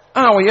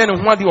 Ah, we know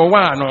what you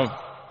are.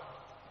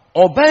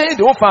 Obey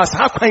the offers,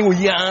 how can we?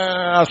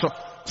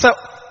 So,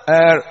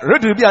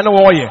 ready to be an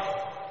warrior.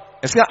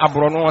 I say,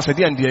 Abrono was a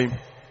D&D.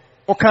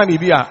 O can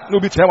be a no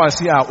bit ever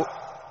see out.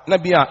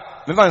 Nabia,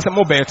 the van some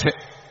more better.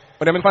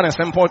 But I'm in fun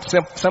some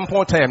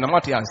port time, and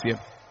what he has here.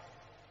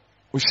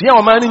 We see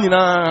our man in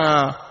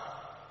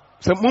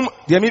some mum,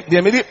 dear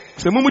made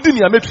some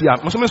mumudimi, I met you.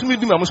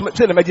 Must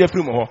tell the media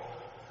from her.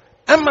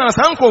 Emma's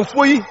uncle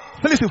for you,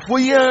 Felicity for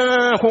you,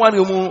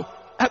 Kwadwo,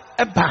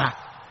 a bar.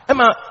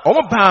 Emma,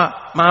 or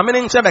bar, my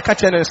man said a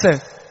catcher and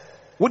said,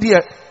 would you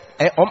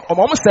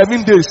almost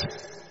 7 days?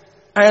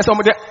 I have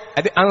somebody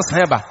at the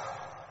answer.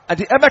 At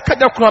the ever cut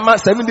the crumb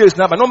 7 days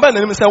now, but no man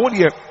and say, what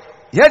dear?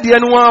 Yet the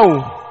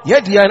annual,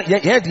 yet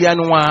the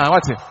annual,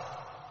 what's it?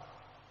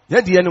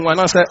 Yet the annual,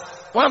 I said,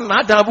 one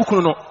not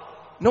dabukuno,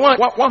 no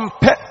one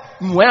pet,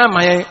 where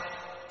my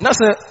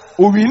Nasa,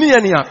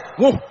 Urini,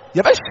 whoa,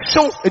 you best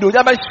show, it will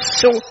never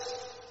show.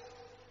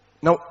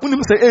 Now, when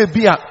you say,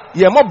 beer,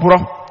 ye more bro,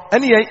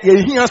 and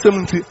ye hear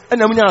something,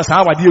 and I'm not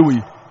how I deal with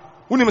you.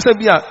 When you say,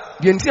 beer,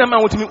 the entire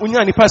amount of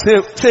me, pass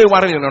say,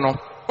 what I don't know.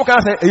 Okay,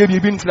 I say,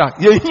 you've been to that,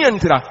 ye hear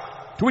to that.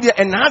 To the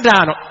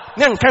another,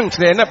 young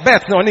country, not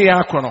bet no near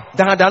Acrono.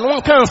 That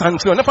one counts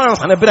until the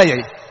pounds and a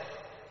bray.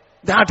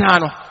 That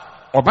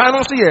or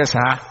Banos, yes,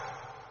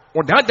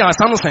 or that does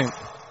something.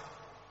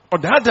 Or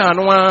that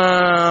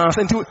was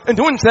and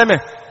don't say me.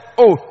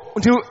 Oh,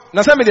 until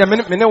Nasamia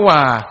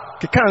Menewa,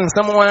 Kikan,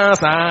 someone,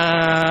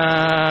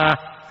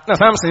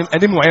 Samson,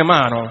 and then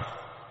Wayamano.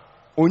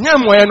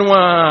 Unyam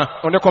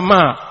Wayanwa on the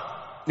command,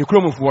 the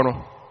chrome of water.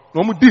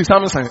 No more do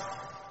Samson.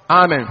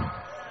 Amen.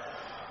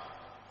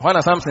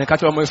 When Samson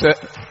catch on myself.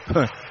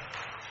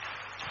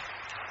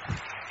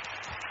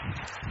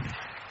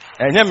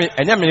 And Yammy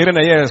in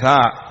a year's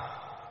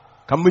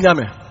come with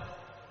Yammy.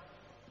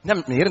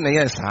 Yammy in a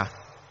year's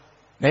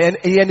and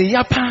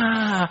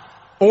yapa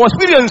or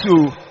experience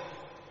you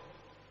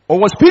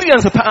or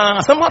experience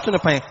somewhat in a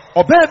pain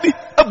or baby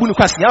a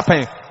bunukasia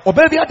pain or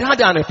baby had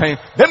had a pain,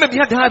 then maybe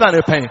had had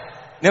a pain.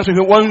 Now, so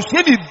you want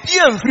to be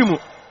and free.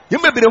 You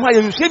may be the way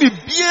you say be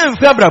and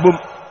fabrabum.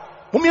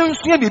 Women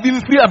say be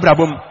free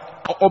abrabum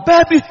or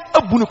baby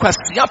a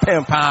bunukasia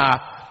pain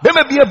pa. There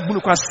may be a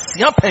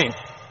bunukasia pain,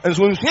 and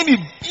so you say be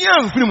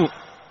and free.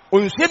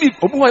 When you say be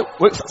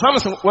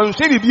Samson, when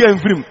say be and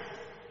free.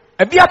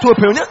 A beer to a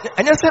pain,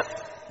 and yes,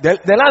 the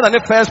lad and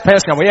the first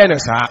person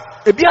awareness are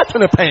a beer to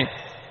the pain.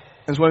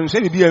 And so when you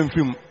say be and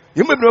free,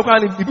 you may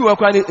be do a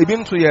quite a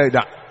bit to hear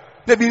that.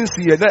 They didn't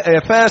see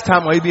the first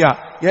time I be a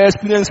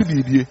experience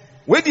be.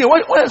 Wait,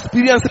 what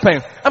experience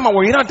pain? I'm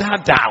away not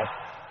that down.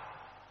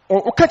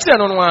 Or catch it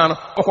on one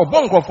or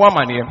bonk of one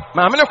money.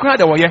 Mamma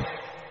cried away.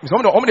 It's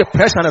only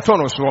press and a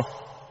tone or so.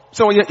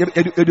 So you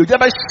do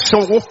that so.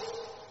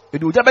 You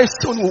do that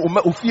so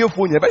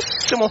fearful, you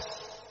best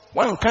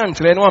one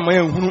country and one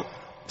man who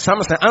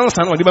Samson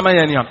answer or the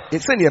Mayania.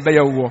 It's any a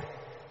bear war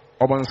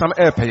or some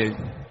air pay.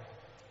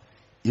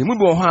 You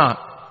move on her,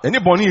 any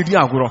bonny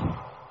diagro.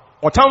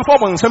 Or town for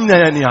one some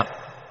Nyania.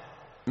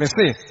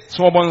 Missy,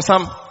 so on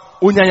some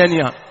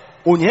Unyania.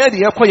 Unya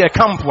the acquire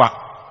campwa.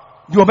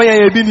 You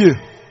obey a bini.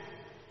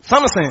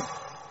 Samson,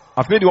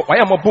 afraid I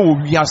am a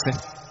bull, yes.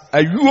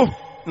 A you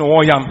no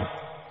I am.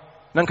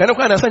 Nan can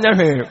I send your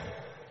hair?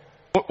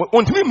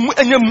 Want me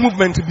any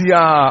movement to be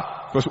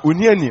because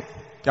Unyani.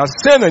 Just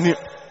send any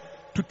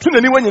to tune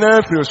anyone in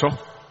every so.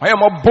 I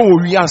am a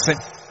bull, yes.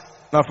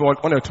 Not for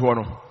one or two.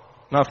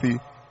 Nothing.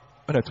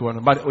 But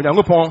when I'm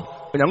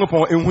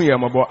upon in here,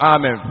 my boy,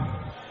 amen.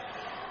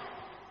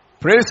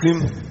 Praise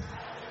him.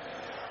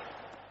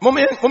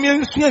 Mommy,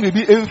 see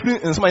be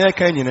influence my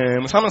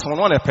canyon, Samson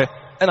on a pet,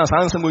 and a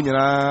Samson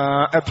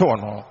at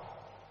all.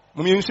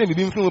 Mommy, see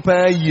be influence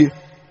per year.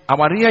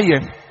 Our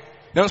year.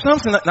 Now,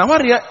 Samson, now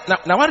what I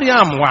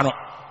am one.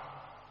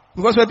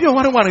 Because I be a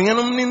one,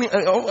 maybe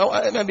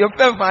a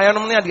fair fire,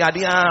 no near the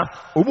idea.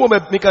 Who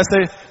make us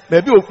say,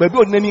 maybe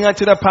naming at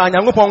the pine,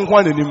 I'm upon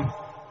one in him.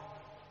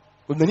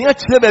 When the near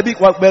baby,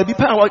 what baby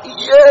power,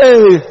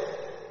 yea!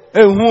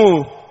 And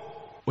who?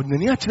 When the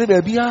near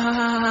baby,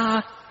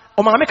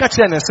 or my make a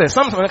chance,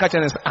 something like a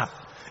chance.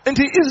 And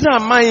he is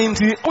not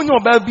mind, on your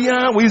baby,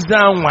 with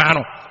down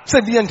one.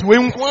 Said the end to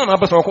win one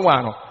of us or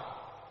one.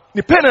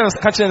 The penance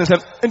catch and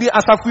the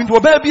Asaf into a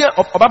baby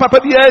of Papa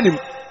baby.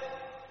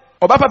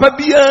 Oba papa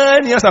bia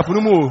ni asafo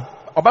no mu.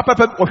 Oba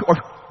papa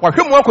wa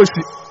hwemu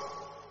akosi.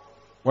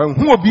 Wa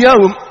hu obia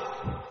wom.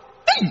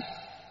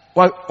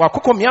 Wa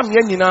kokọ miam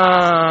ye nyina.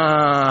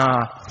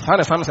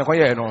 Sana Samson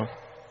kwaye no.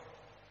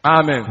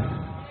 Amen.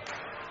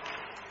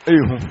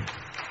 Ehu.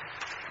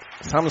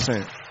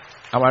 Samson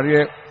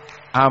aware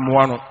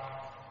amoa no.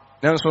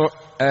 Nanso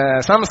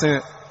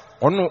Samson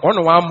ono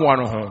wa amoa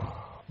no ho.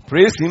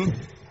 Praise him.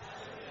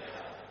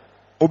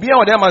 Obia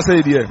wo de ma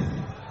say die.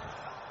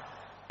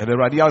 Ebe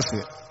radi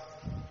ase.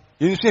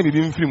 Yinsu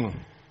bibi mfiri mu.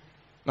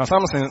 Na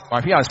Samson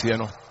wa hwe ase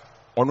no.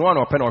 Ono wa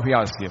na ope na hwe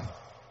ase.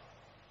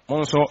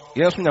 Monso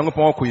Yesu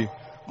Nyankopɔn akoyi.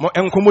 Mo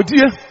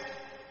enkomodie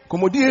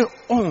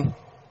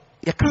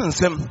ye kan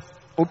nsɛm.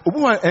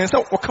 Obuwa ense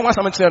woka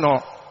wasam kyerɛ no.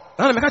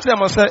 Na me ka kyerɛ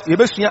mo sɛ ye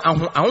besua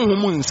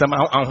ahonhom nsɛm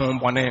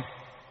ahombɔne.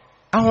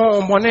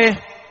 Ahombɔne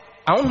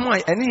ahonhom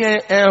a ene ye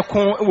ɛko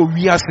wɔ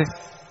wiase.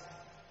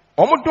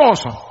 Omo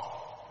dɔɔso.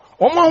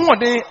 Omo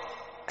ahoɔden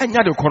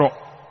anya de korɔ.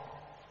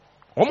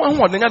 Omo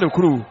ahoɔden anya de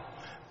korɔ.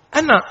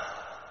 Ana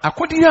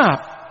akodi a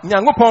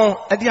Nyankopɔn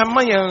ade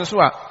ama yɛn so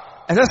a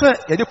ɛsɛ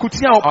yɛde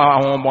kutia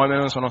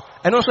ahombɔne nso no.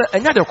 Ɛno nso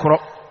anya de korɔ.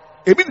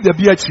 Ebi de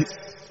bi akyi.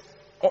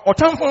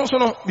 Ɔtamfo nso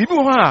no bibi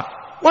wɔ hɔ a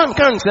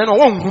wanka nkyerɛ no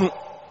wɔnhunu.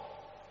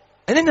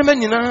 Ɛne nyama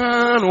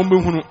nyinaa na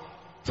ɔmbɛhunu.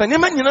 Sɛ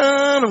nyama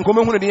nyinaa na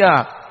nkɔmbɛhunu de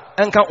a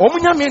ɛnka ɔmo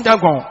nyame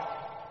dagon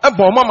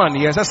ɛbɔ ɔmo ama ne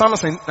yɛ sɛ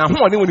Samson na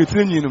ahoɔden wɔ ne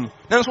tiri nyinum.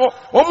 Nanso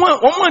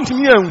ɔmo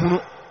antimi anhunu.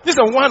 Gye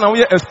sɛ wɔn na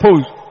wɔyɛ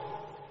exposed.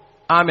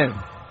 Amen.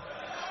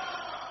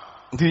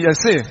 Nti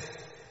yɛse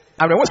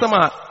abrɛwosɛm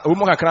a ɛwɔ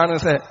mu kakra no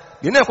sɛ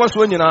deɛ na ɛkɔ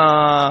so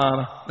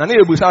nyinaa na ne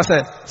yɛbusa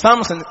sɛ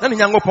Samson na ne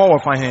Nyankopɔn wɔ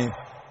fa hen.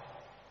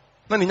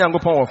 Na ne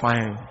Nyankopɔn wɔ fa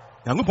hen.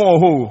 Nyankopɔn wɔ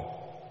hɔ.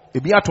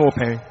 Ebi ato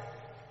pɛn.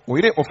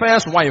 Oyire o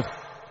first wife.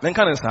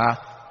 Menka ne saa.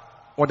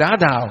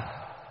 Ɔdaadaa.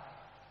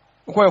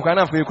 Wokɔ yɛ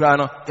na afei kura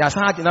no. Ya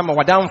saa gye na ma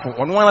wadamfo.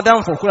 Ɔno ana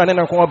damfo kura ne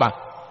kɔ ba.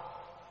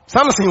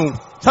 Samson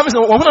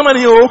wɔ hona ma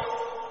ne yo.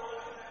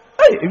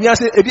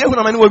 Ebi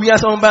ehuna ma ne wɔ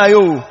wiase on ba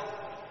yo.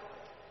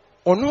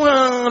 Ɔno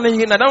ana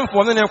ne na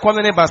damfo ne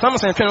kɔ ne ba.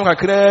 Samson twɛn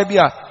kakra bi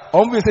a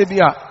ɔmo bi sɛ bi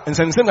a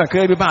nsɛnsɛm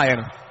kakra bi ba yɛ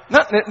no. Na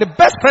the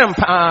best friend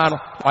pa no.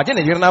 Wagye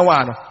ne yere na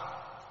wa no.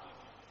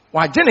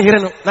 Wagye ne yere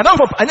no. Na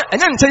damfo anya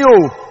nkyɛ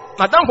yo.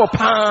 Na damfo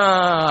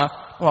pa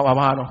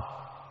wa no.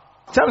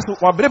 Chance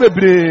wa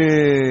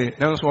bebre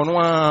nanso ɔno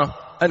a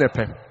ɛna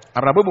pɛ.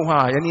 Arabo bu hɔ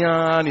a yɛne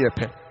a ne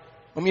yɛpɛ.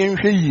 Ɔmo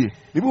yɛnhwɛ yie.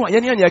 Bibi hɔ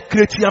yɛne a ne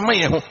akreti ama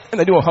yɛn ho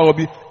ɛna de wɔ ha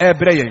obi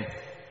ɛbrɛ yɛn.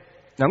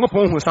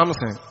 Nyankopɔn hu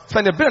Samson.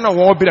 Sɛ ne brɛ na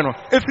wɔ brɛ no.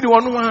 Efiri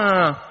ɔno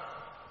a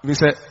bi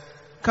sɛ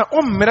ka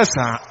ɔmmrɛ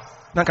saa.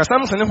 Na ka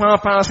Samson ne ho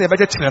pa sɛ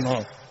ɛbɛgye kyerɛ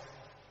no.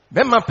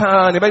 Bɛma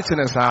pa ne bɛgye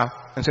kyerɛ saa.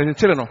 Nhyɛ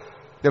kyerɛ no.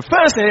 The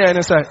first thing yɛn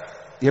ne sɛ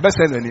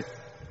yɛbɛsɛ n'ani.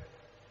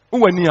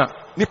 Uwani a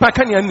nipa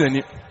ka ne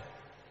n'ani.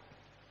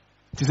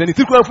 Ti sɛ ne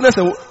tikura funa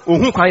sɛ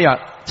ohun kwan ya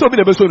sɛ obi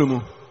na beso no mu.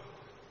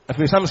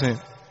 Afei Samson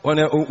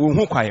ɔne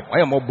ohun kwan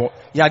ɔyɛ mɔbɔ.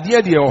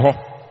 Yadeɛ deɛ wɔ hɔ.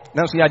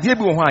 Nanso yadeɛ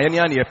bi wɔ hɔ a yɛne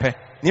a ne yɛpɛ.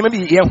 Nneɛma bi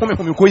yɛ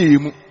home kɔ yɛ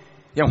mu.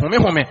 Yɛ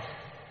home.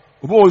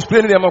 Obi wɔ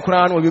spray ne deɛ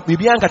makora no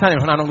bibi ankata ne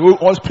hona no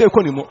ɔ spray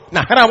kɔ ne mu.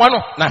 Na harawa no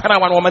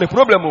ɔma ne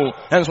problem o.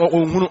 Nanso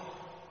ɔhunu.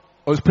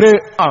 Ɔ spray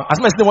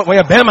asɛm sɛ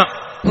wɔyɛ bɛrima.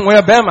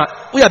 Wɔyɛ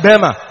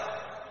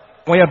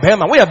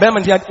bɛrima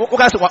nti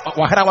woka sɛ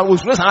waharawa wɔ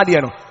suro saa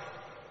deɛ no.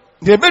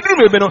 The bedroom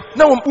ebe no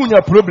na wo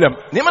unya problem.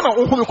 Nema na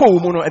wo home kɔ wo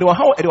mu no e de wo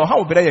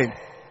hawo brɛ yɛn.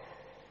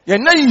 Yɛn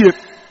na yie.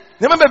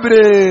 Nema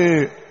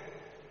bebre.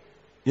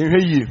 Yɛn hwɛ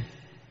yie.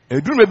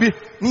 Edrum bi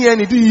ni yɛn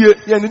ni di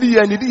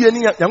yie ni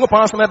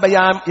Nyankopɔn asɛm ba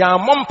ya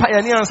mompa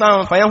yɛn ni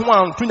ansa fa yɛn ho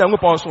anto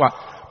Nyankopɔn so a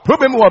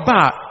problem wɔ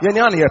ba yɛn ni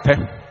ana yɛpɛ.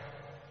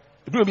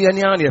 Edrum bi yɛn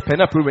ni ana yɛpɛ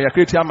na problem yɛ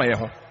create ama yɛn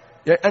ho.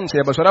 Yɛ ɛnkyɛ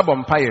yɛ bɛsɔra bɔ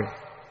mpa yɛ.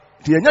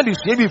 Ti yɛn nya de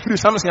sua bi firi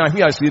Samson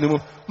ahwe asie no mu.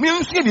 Mi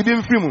nsua bi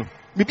mfiri mu.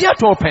 Bibi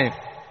atɔ pɛn.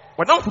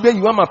 Wadamfo bɛ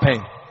yiwa ma pɛn.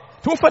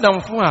 Ti wo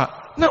fadamfo a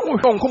na wo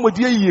hwɛ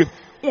nkɔmɔdie yie.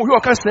 Wo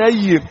hwɛ ɔkasa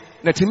yie.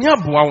 Na timi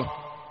aboa wo.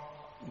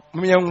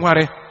 Mo yɛn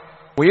nware.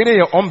 Wo yere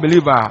yɛ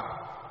unbeliever.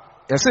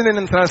 Yɛsɛ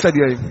ne ntran sɛ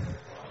deɛ yi.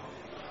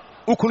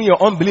 Ukunu yɛ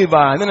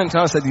unbeliever ne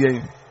ntran sɛ deɛ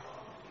yi.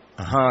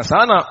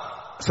 Saa na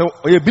sɛ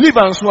ɔyɛ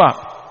believer nso a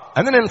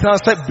ɛne ne ntran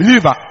sɛ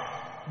believer.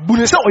 Bu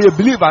ne sɛ ɔyɛ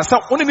believer sɛ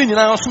wo ne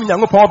nyinaa so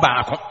Nyankopɔn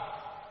baako.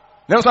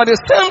 Nanso at the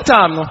same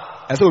time no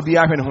ɛsɛ obi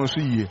ahwɛ ne ho so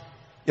yie.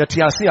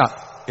 Yɛte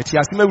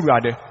ase ma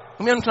Awurade.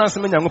 Mo yɛn ntran sɛ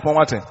Nyankopɔn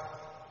wate.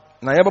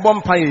 Na yɛbɛbɔ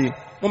mpae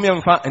mo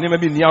yɛmfa enema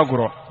bi ni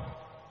agorɔ.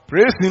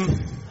 Praise him.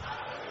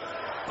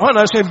 Wɔn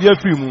na hyɛ bia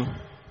firi mu.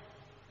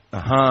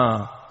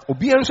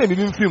 Obi nso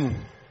bibi mfiri mu.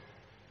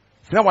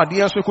 Fia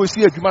wadeɛ nso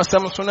kɔsi adwuma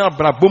sɛm so na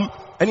abrabom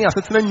ɛne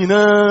asetena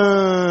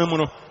nyinaa mu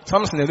no.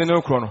 Samson ne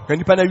no korɔ no. Ka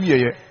nipa na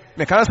wieyɛ.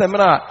 Me kan sɛ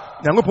mra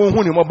Nyankopɔn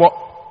hu ne mɔbɔ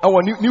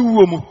ɛwɔ ni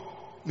wuo mu.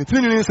 Ne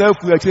tiri ni nsa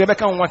afu akyire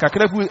bɛka ho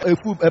kakra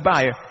afu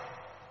ɛbaayɛ.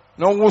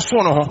 Na wo so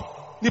no ho.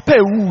 Nipa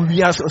ewu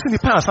wiase. Ɔsɛ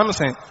nipa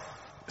Samson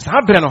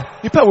saa brɛ no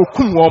nipa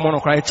wokum wɔ mo no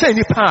kra ɛkyɛ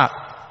nipa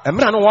a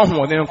mra no wɔ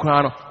ho ne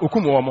nkra no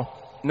okum wɔ mo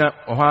na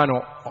ɔha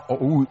no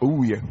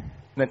owuye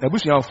na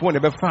abusuafo ne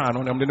bɛfa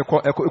no na mde ne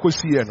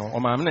ekosie no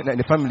ɔma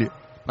ne family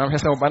na hwɛ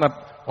sɛ ɔba na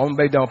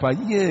ɔmbɛ da ɔpa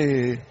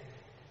ye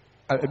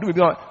do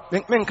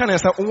be men can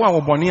say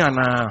wo boni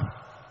ana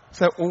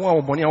say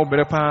wo boni a wo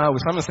bere pa we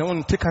Samson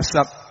won take us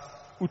up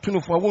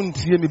utunufo won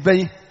tie me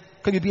bai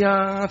ka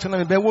bibia tena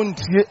me bai won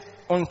tie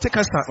on take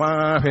us up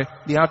hwe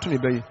dia ato me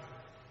bai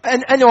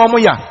enye wo mo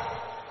ya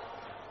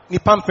ni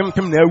pampem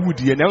na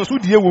awudie na nso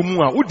die wo mu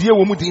a wodie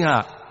wo mu din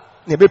ha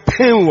na be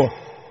pen wo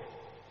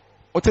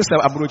o te say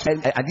abrochi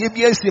ade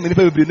bia sie me ni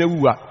pa bebre na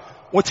wu a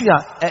wo ti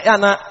a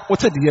na wo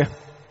te die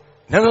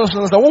na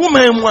nso so wo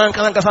man mu an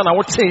kan kasa na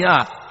wo te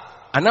a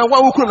ana wa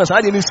wo kuro na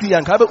sa de ni si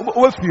an ka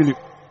wo feel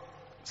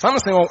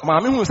Samson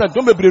maame hu say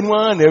dom bebre nu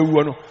an na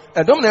ewu no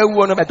dom na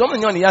ewu no dom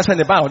nyo ne ya se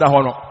ne ba oda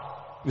ho no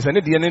we say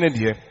ne die ne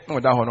die na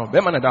oda ho no be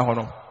ma na da ho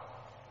no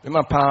be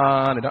ma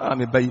pa ne da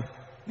me bai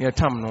ne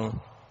tam no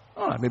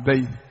me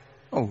bai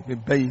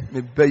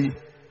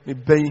me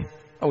bai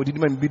oh did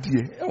man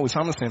bidie oh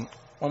Samson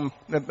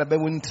be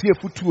wontie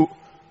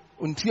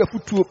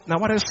futuo na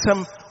ware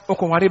sem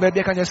okoware be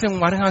de ka je se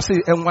nware ha se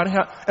enware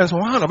ha enso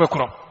ha no be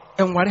kro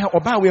enware ha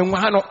oba we enwa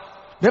ha no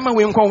be ma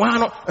we nkwa wa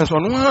no enso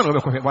no ha no be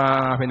kro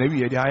ba fe na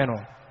wie de aye no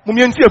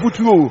mumye ntie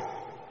futuo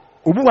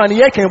obu wa ne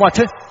ye kan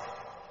wate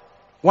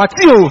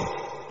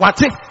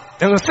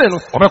enso se no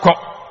obekọ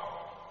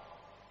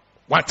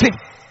wate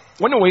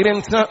when we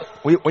enter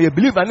we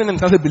believer and then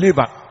say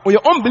believer or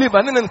your unbeliever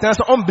and then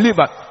say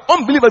unbeliever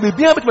be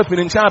bia bit ma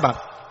nchaba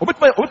obit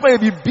ma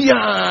be bia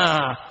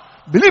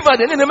believer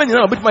de ne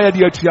manyina obit ma ya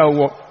de atua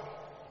wo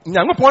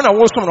nyankopon na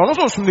wo som no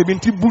so som ne bi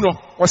nti bu no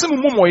wo se mu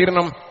mo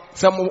yerenam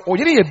se o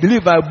yere ye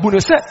believer bu no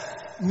se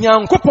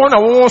nyankopon na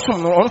wo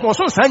som no no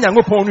so sa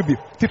nyankopon no bi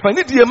ti fa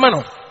ne die ma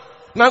no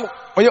na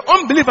o ye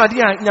unbeliever de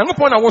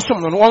nyankopon na wo som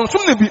no wo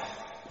som ne bi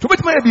to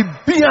bit ma ya bi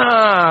bia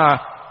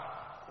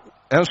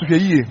enso hwe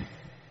yie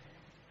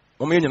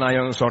Omo nyina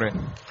yan sore.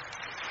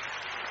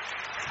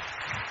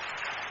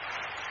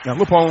 Na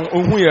lopon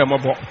ohu ye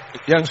mobo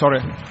yan sore.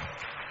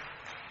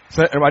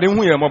 Se Ewade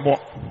hu ye mobo.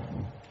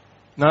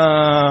 Na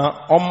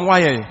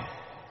omwaye.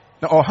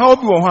 Na oha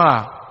obi wo ho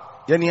a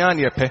ye ne an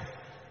ye pe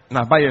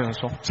na ba ye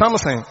nso.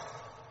 Samson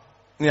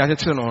ne ya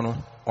chechire no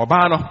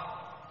oba no.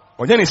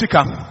 Onye ne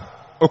sika.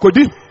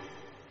 Okodi.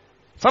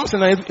 Samson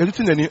na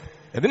yetuti nani.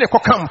 E de ne ko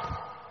camp.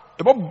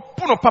 E bo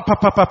bu no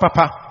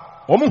papa.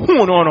 Omo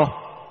hu no.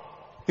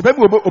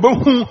 Ibebi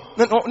obehu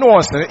no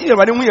wosere iye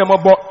Ewade hu ye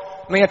mobo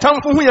na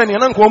yetamfo hu ye ne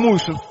na nko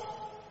omusu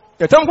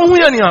yetamfo hu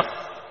ye ne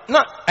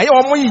na aye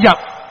omo ya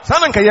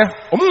sana nka ye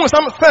omu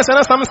sam first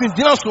na Samson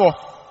gina so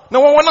na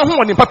wona ho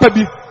woni papa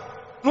bi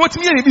na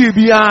otimi ye bi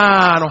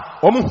bia no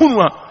omo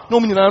hunu a na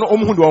omu nyina no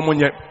omo hu de omo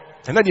nye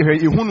na de hwe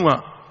ehunu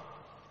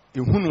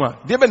a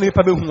de be ne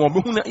papa be hu omo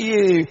hu na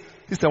iye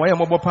sister wa ye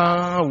mobo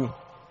pa wo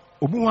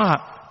obu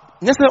a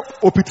nyese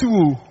opiti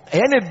wo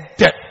eye ne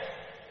de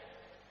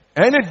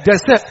ene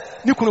dese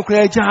ni kunu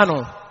kura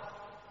jano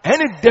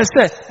ene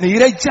dese ni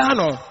yire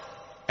jano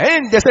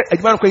ene dese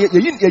adwuma ko ye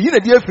na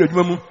die afiri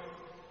adwuma mu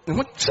ne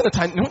ho kyere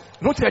tan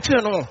no te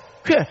kyere no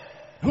hwe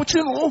no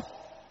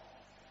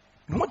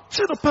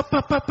kyere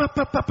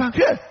papa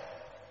hwe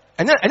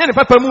ene ne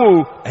papa mu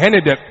o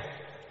ene de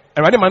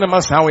Ewade man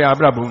ma sa wo ya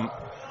abrabom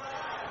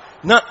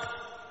na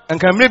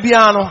anka mre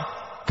bia no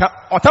ka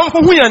otamfo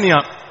hu ya ne a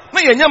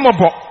na ye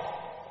nyemobọ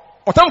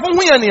otamfo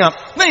hu ya ne a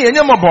na ye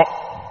nyemobọ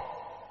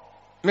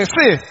me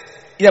say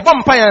ye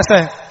bom pa ya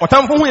say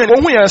otamfo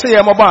hu ya say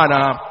ye mobo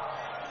ana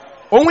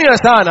ohun ya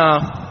sa na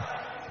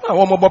na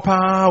wo mobo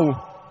pa o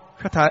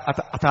kata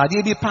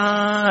atade bi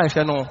pa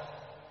hye no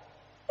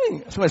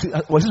so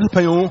wasi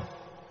pa yo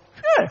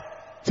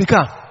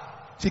sika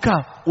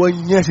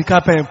wonye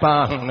sika pen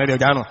pa na de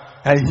ja no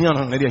ehia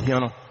no na de ehia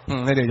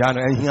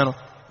no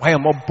wa ye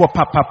mobo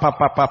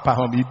pa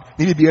ho bi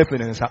ni bi efe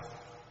nsa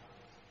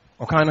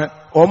o kana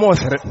o mo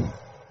sere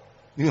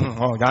ni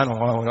ho ja no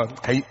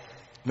kai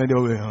na de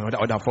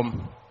oda fom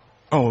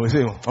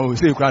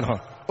say kran ho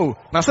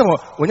na se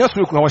wonya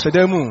stroke na wo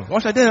sedem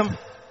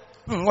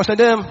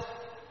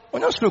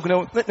wonya stroke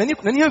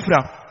na ni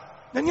afira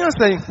na ni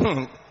asai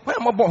wa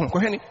mo bo ko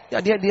heni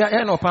ya de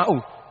ya no pa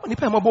oni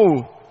pa mo bo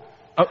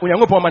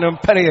onyankopon ma no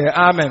mpare ye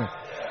amen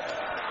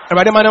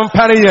Ewade ma no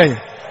mpare ye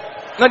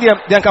na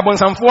de anka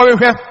bonsamfo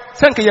hwehwe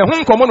senka ye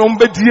hu nkomo no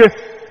mbedie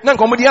na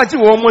nkomo de agi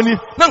wo moni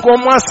na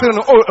nkomo asere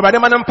no Ewade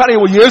ma no mpare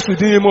wo Yesu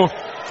din mu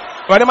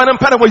Ewade ma no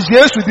mpare wo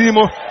Yesu din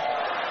mu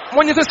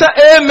monye to say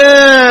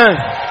amen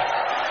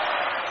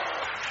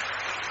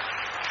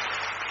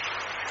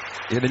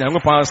ye de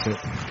nyankopon ase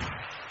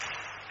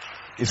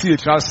esi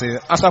etrase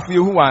asafu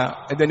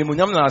yehuwa edani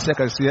munyam na ase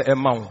kase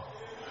emawo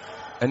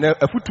ene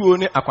afutuo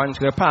ne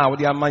akwankyere pa a wo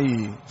de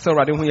amayi se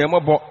Ewade hu ye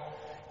mobo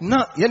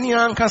na ye ne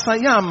ankasa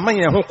ya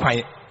amaye ho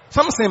kwae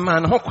Samson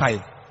man ho kwae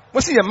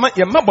wo se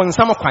ye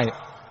mabonsam kwae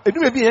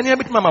eduru bi ye ne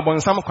abetima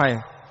mabonsam kwae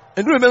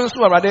eduru be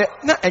nso Ewade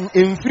na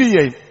emfiri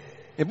ye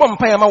ebom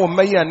pa ya ma wo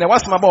mayi na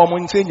wasema ba wo mo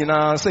nche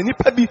nyina se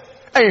nipa bi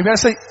ayehwe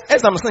se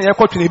Samson ye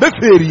kwotwe ne be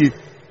ferie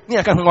ni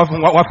aka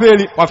wa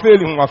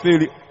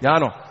feli ya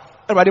no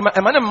Ewade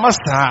ma ne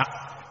masa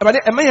Ewade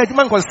ema ya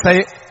adwuma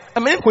nkosai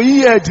ema ye ko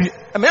yi adi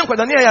ema ye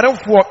nkodane ya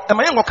yarefo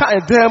ema ye nkoka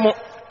edem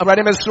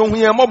Ewade mesro hu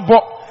ye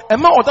mobo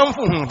ema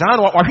odamfo hu da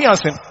no wa hwe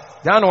ase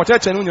Jano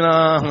wachache nu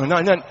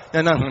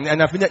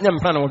na finya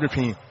mpana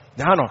wotwe.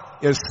 Jano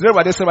yesre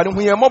bade se bade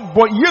hu ye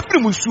mobbo yefiri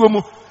musuo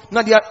mu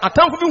na dia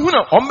atamfo bi hu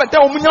na ommeda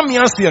omunyame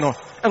ase no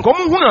enko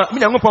mu hu na me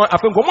Nyankopɔn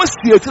afa enko mo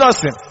sie tira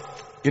ase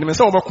yene me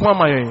se obɛko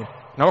ama ye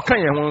na woka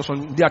ye ho nso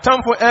dia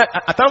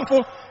atamfo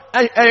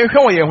hwɛ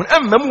wo ye ho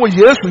emmam wo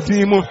Yesu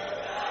din mu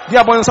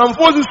dia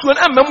bonsamfo susuo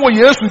emmam wo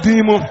Yesu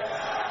din mu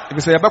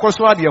ebi se yɛbɛkɔ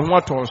so ade ho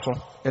atɔ so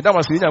yɛda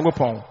wase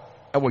Nyankopɔn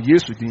ɛwɔ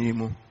Yesu din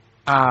mu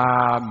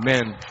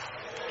amen.